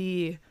just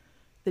see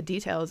the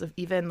details of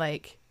even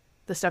like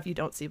the stuff you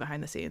don't see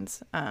behind the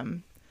scenes.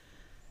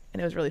 And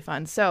it was really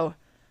fun. So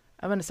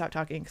I'm going to stop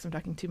talking because I'm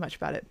talking too much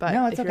about it. But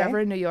no, if you're ever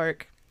in New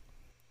York,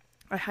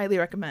 I highly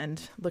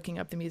recommend looking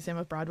up the Museum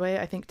of Broadway.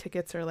 I think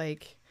tickets are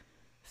like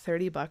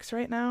 $30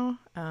 right now,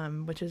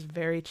 which is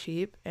very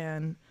cheap,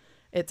 and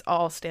it's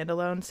all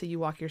standalone, so you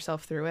walk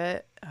yourself through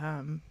it.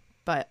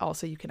 But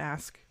also you can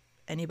ask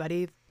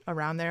anybody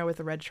around there with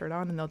a red shirt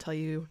on, and they'll tell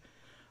you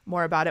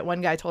more about it.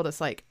 One guy told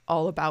us like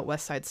all about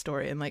West Side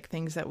Story and like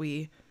things that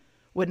we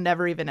would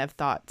never even have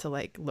thought to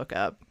like look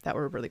up that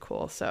were really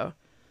cool. So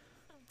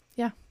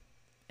yeah,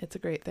 it's a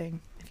great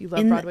thing if you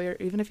love Broadway, or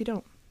even if you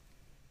don't.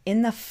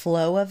 In the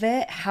flow of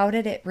it, how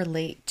did it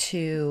relate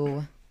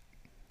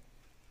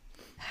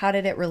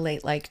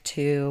like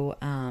to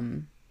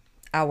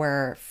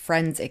our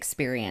friends'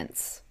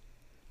 experience?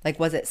 Like,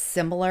 was it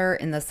similar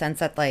in the sense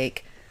that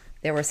like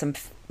there were some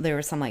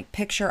like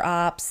picture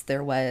ops,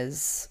 there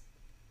was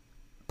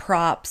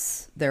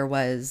props, there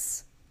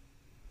was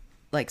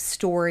like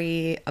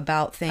story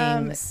about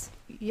things?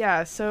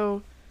 Yeah,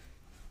 so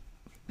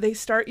they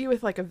start you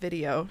with like a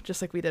video,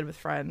 just like we did with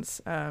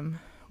Friends,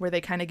 where they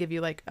kind of give you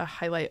like a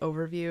highlight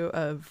overview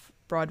of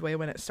Broadway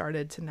when it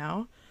started to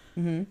now.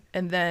 Mm-hmm.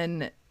 And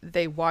then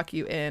they walk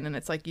you in, and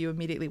it's like you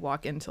immediately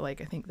walk into like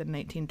I think the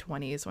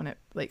 1920s when it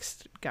like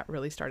got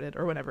really started,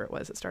 or whenever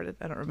it started.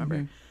 I don't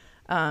remember.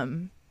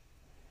 Mm-hmm.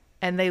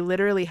 And they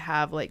literally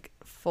have like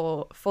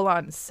full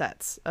on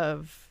sets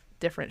of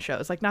different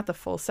shows, like not the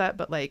full set,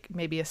 but like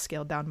maybe a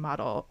scaled down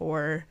model.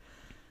 Or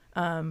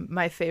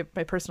my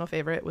personal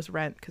favorite was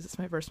Rent, because it's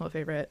my personal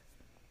favorite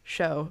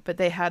show. But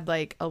they had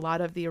like a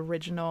lot of the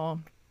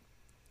original,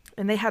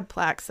 and they had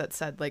plaques that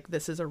said like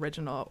this is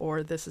original,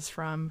 or this is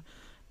from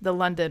the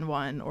London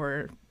one,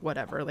 or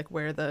whatever, like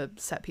where the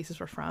set pieces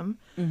were from.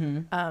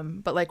 Mm-hmm.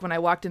 But like when I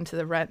walked into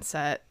the Rent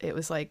set, it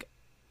was like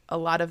a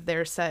lot of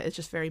their set is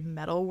just very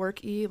metal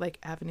worky, like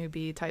Avenue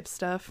B type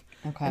stuff.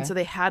 Okay. And so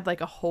they had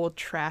like a whole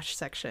trash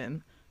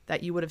section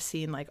that you would have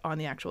seen like on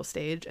the actual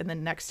stage. And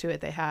then next to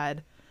it, they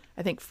had,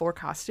 I think, 4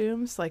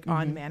 costumes like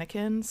on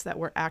mannequins that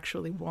were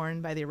actually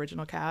worn by the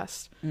original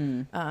cast.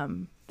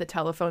 The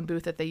telephone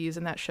booth that they use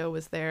in that show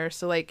was there.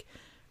 So like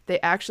they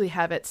actually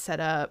have it set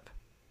up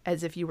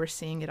as if you were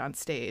seeing it on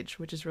stage,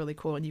 which is really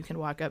cool. And you can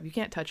walk up, you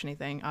can't touch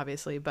anything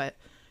obviously, but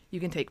you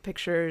can take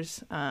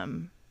pictures.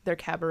 Their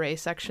cabaret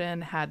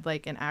section had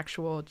like an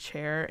actual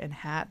chair and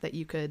hat that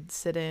you could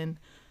sit in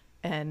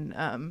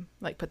and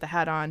like put the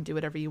hat on, do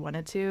whatever you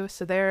wanted to.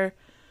 So their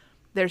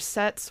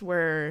sets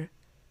were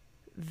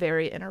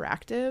very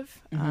interactive,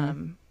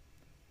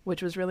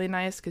 which was really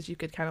nice because you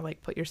could kind of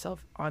like put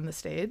yourself on the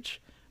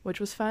stage, which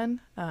was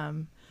fun.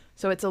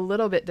 So it's a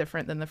little bit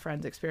different than the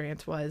Friends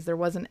experience was. There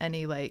wasn't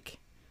any like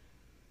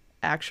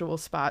actual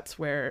spots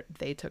where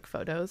they took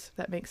photos, if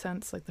that makes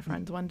sense, like the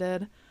Friends one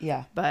did.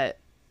 Yeah. But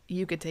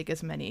you could take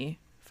as many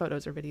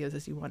photos or videos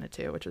as you wanted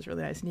to, which was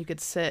really nice. And you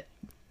could sit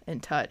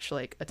and touch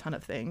like a ton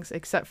of things,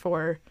 except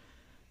for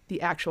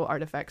the actual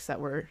artifacts that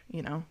were,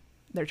 you know,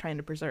 they're trying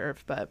to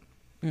preserve. But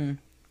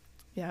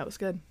yeah, it was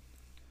good.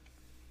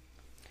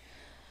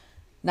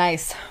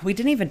 Nice. We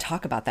didn't even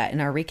talk about that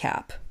in our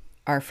recap,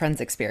 our Friends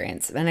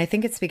experience. And I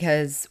think it's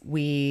because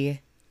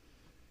we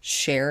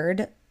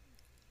shared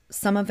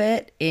some of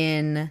it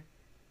in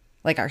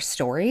like our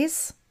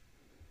stories.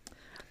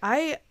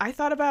 I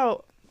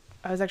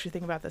was actually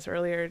thinking about this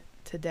earlier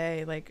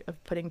today, like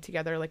of putting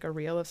together like a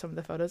reel of some of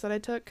the photos that I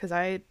took, because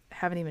I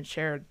haven't even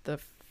shared the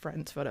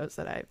Friends photos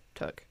that I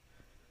took.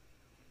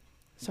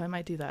 So I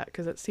might do that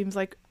because it seems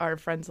like our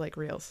Friends like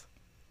reels.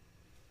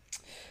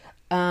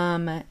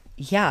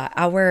 Yeah,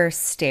 our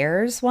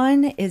stairs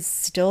one is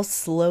still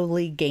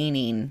slowly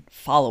gaining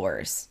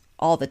followers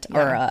all the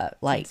or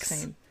likes.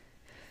 Insane.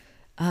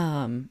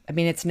 I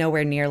mean, it's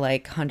nowhere near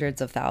like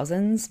hundreds of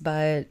thousands,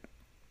 but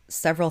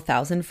several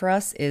thousand for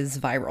us is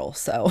viral.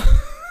 So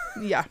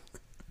yeah.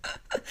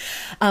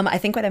 I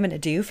think what I'm going to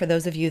do for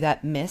those of you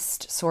that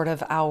missed sort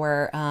of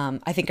our,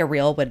 I think a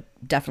reel would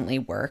definitely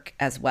work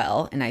as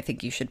well. And I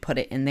think you should put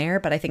it in there,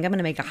 but I think I'm going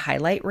to make a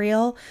highlight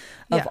reel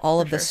of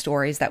all of the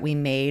stories that we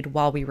made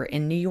while we were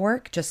in New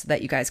York, just so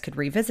that you guys could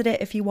revisit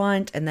it if you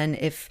want. And then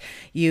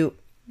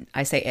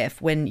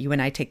when you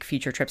and I take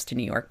future trips to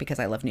New York, because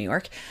I love New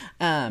York,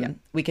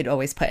 we could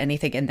always put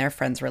anything in there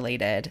Friends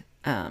related,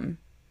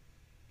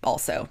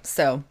 also.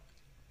 So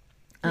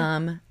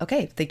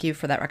okay, thank you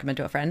for that recommend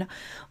to a friend.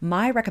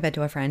 My recommend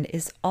to a friend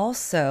is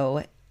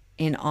also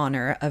in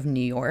honor of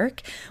New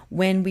York.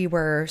 When we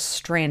were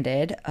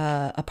stranded,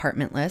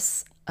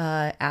 apartmentless,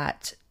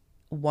 at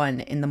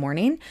 1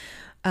 a.m,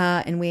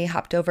 and we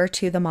hopped over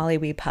to the Molly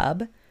Wee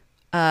pub.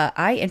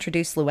 I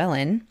introduced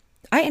Llewellyn.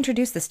 I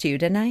introduced this to you,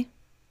 didn't I?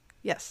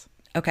 Yes.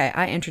 Okay,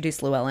 I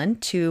introduced Llewellyn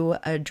to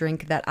a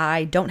drink that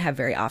I don't have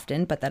very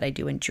often, but that I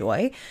do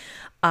enjoy.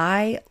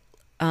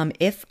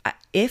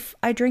 If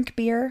I drink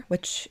beer,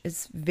 which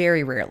is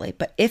very rarely,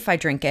 but if I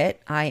drink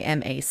it, I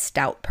am a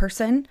stout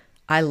person.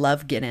 I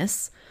love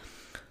Guinness.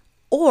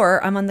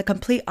 Or I'm on the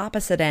complete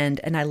opposite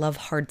end and I love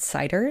hard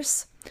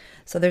ciders.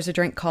 So there's a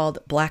drink called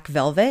Black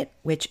Velvet,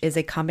 which is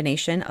a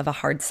combination of a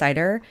hard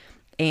cider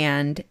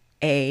and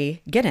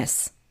a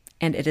Guinness.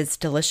 And it is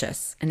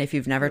delicious. And if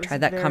you've never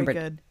tried that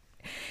combination,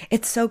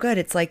 it's so good.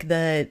 It's like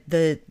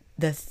the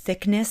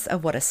thickness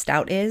of what a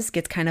stout is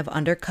gets kind of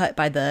undercut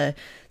by the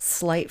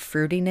slight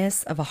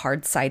fruitiness of a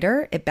hard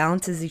cider. It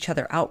balances each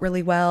other out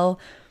really well.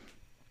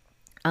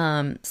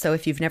 So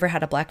if you've never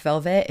had a Black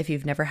Velvet, if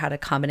you've never had a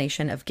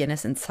combination of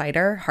Guinness and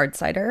cider, hard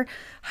cider,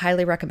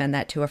 highly recommend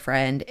that to a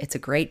friend. It's a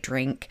great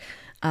drink.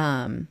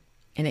 And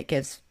it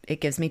gives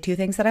me 2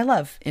 things that I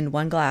love in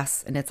one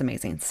glass, and it's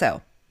amazing.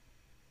 So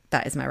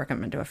that is my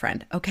recommend to a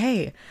friend.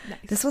 Okay. Nice.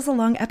 This was a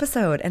long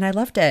episode and I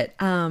loved it.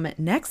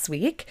 Next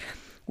week,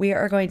 we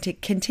are going to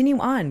continue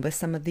on with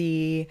some of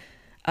the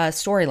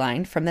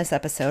storyline from this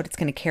episode. It's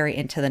going to carry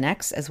into the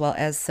next, as well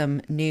as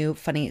some new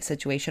funny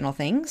situational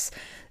things.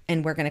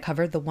 And we're going to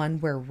cover the one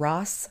where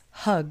Ross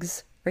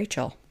hugs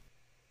Rachel.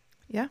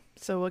 Yeah.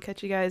 So we'll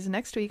catch you guys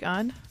next week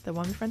on the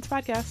One with Friends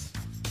podcast.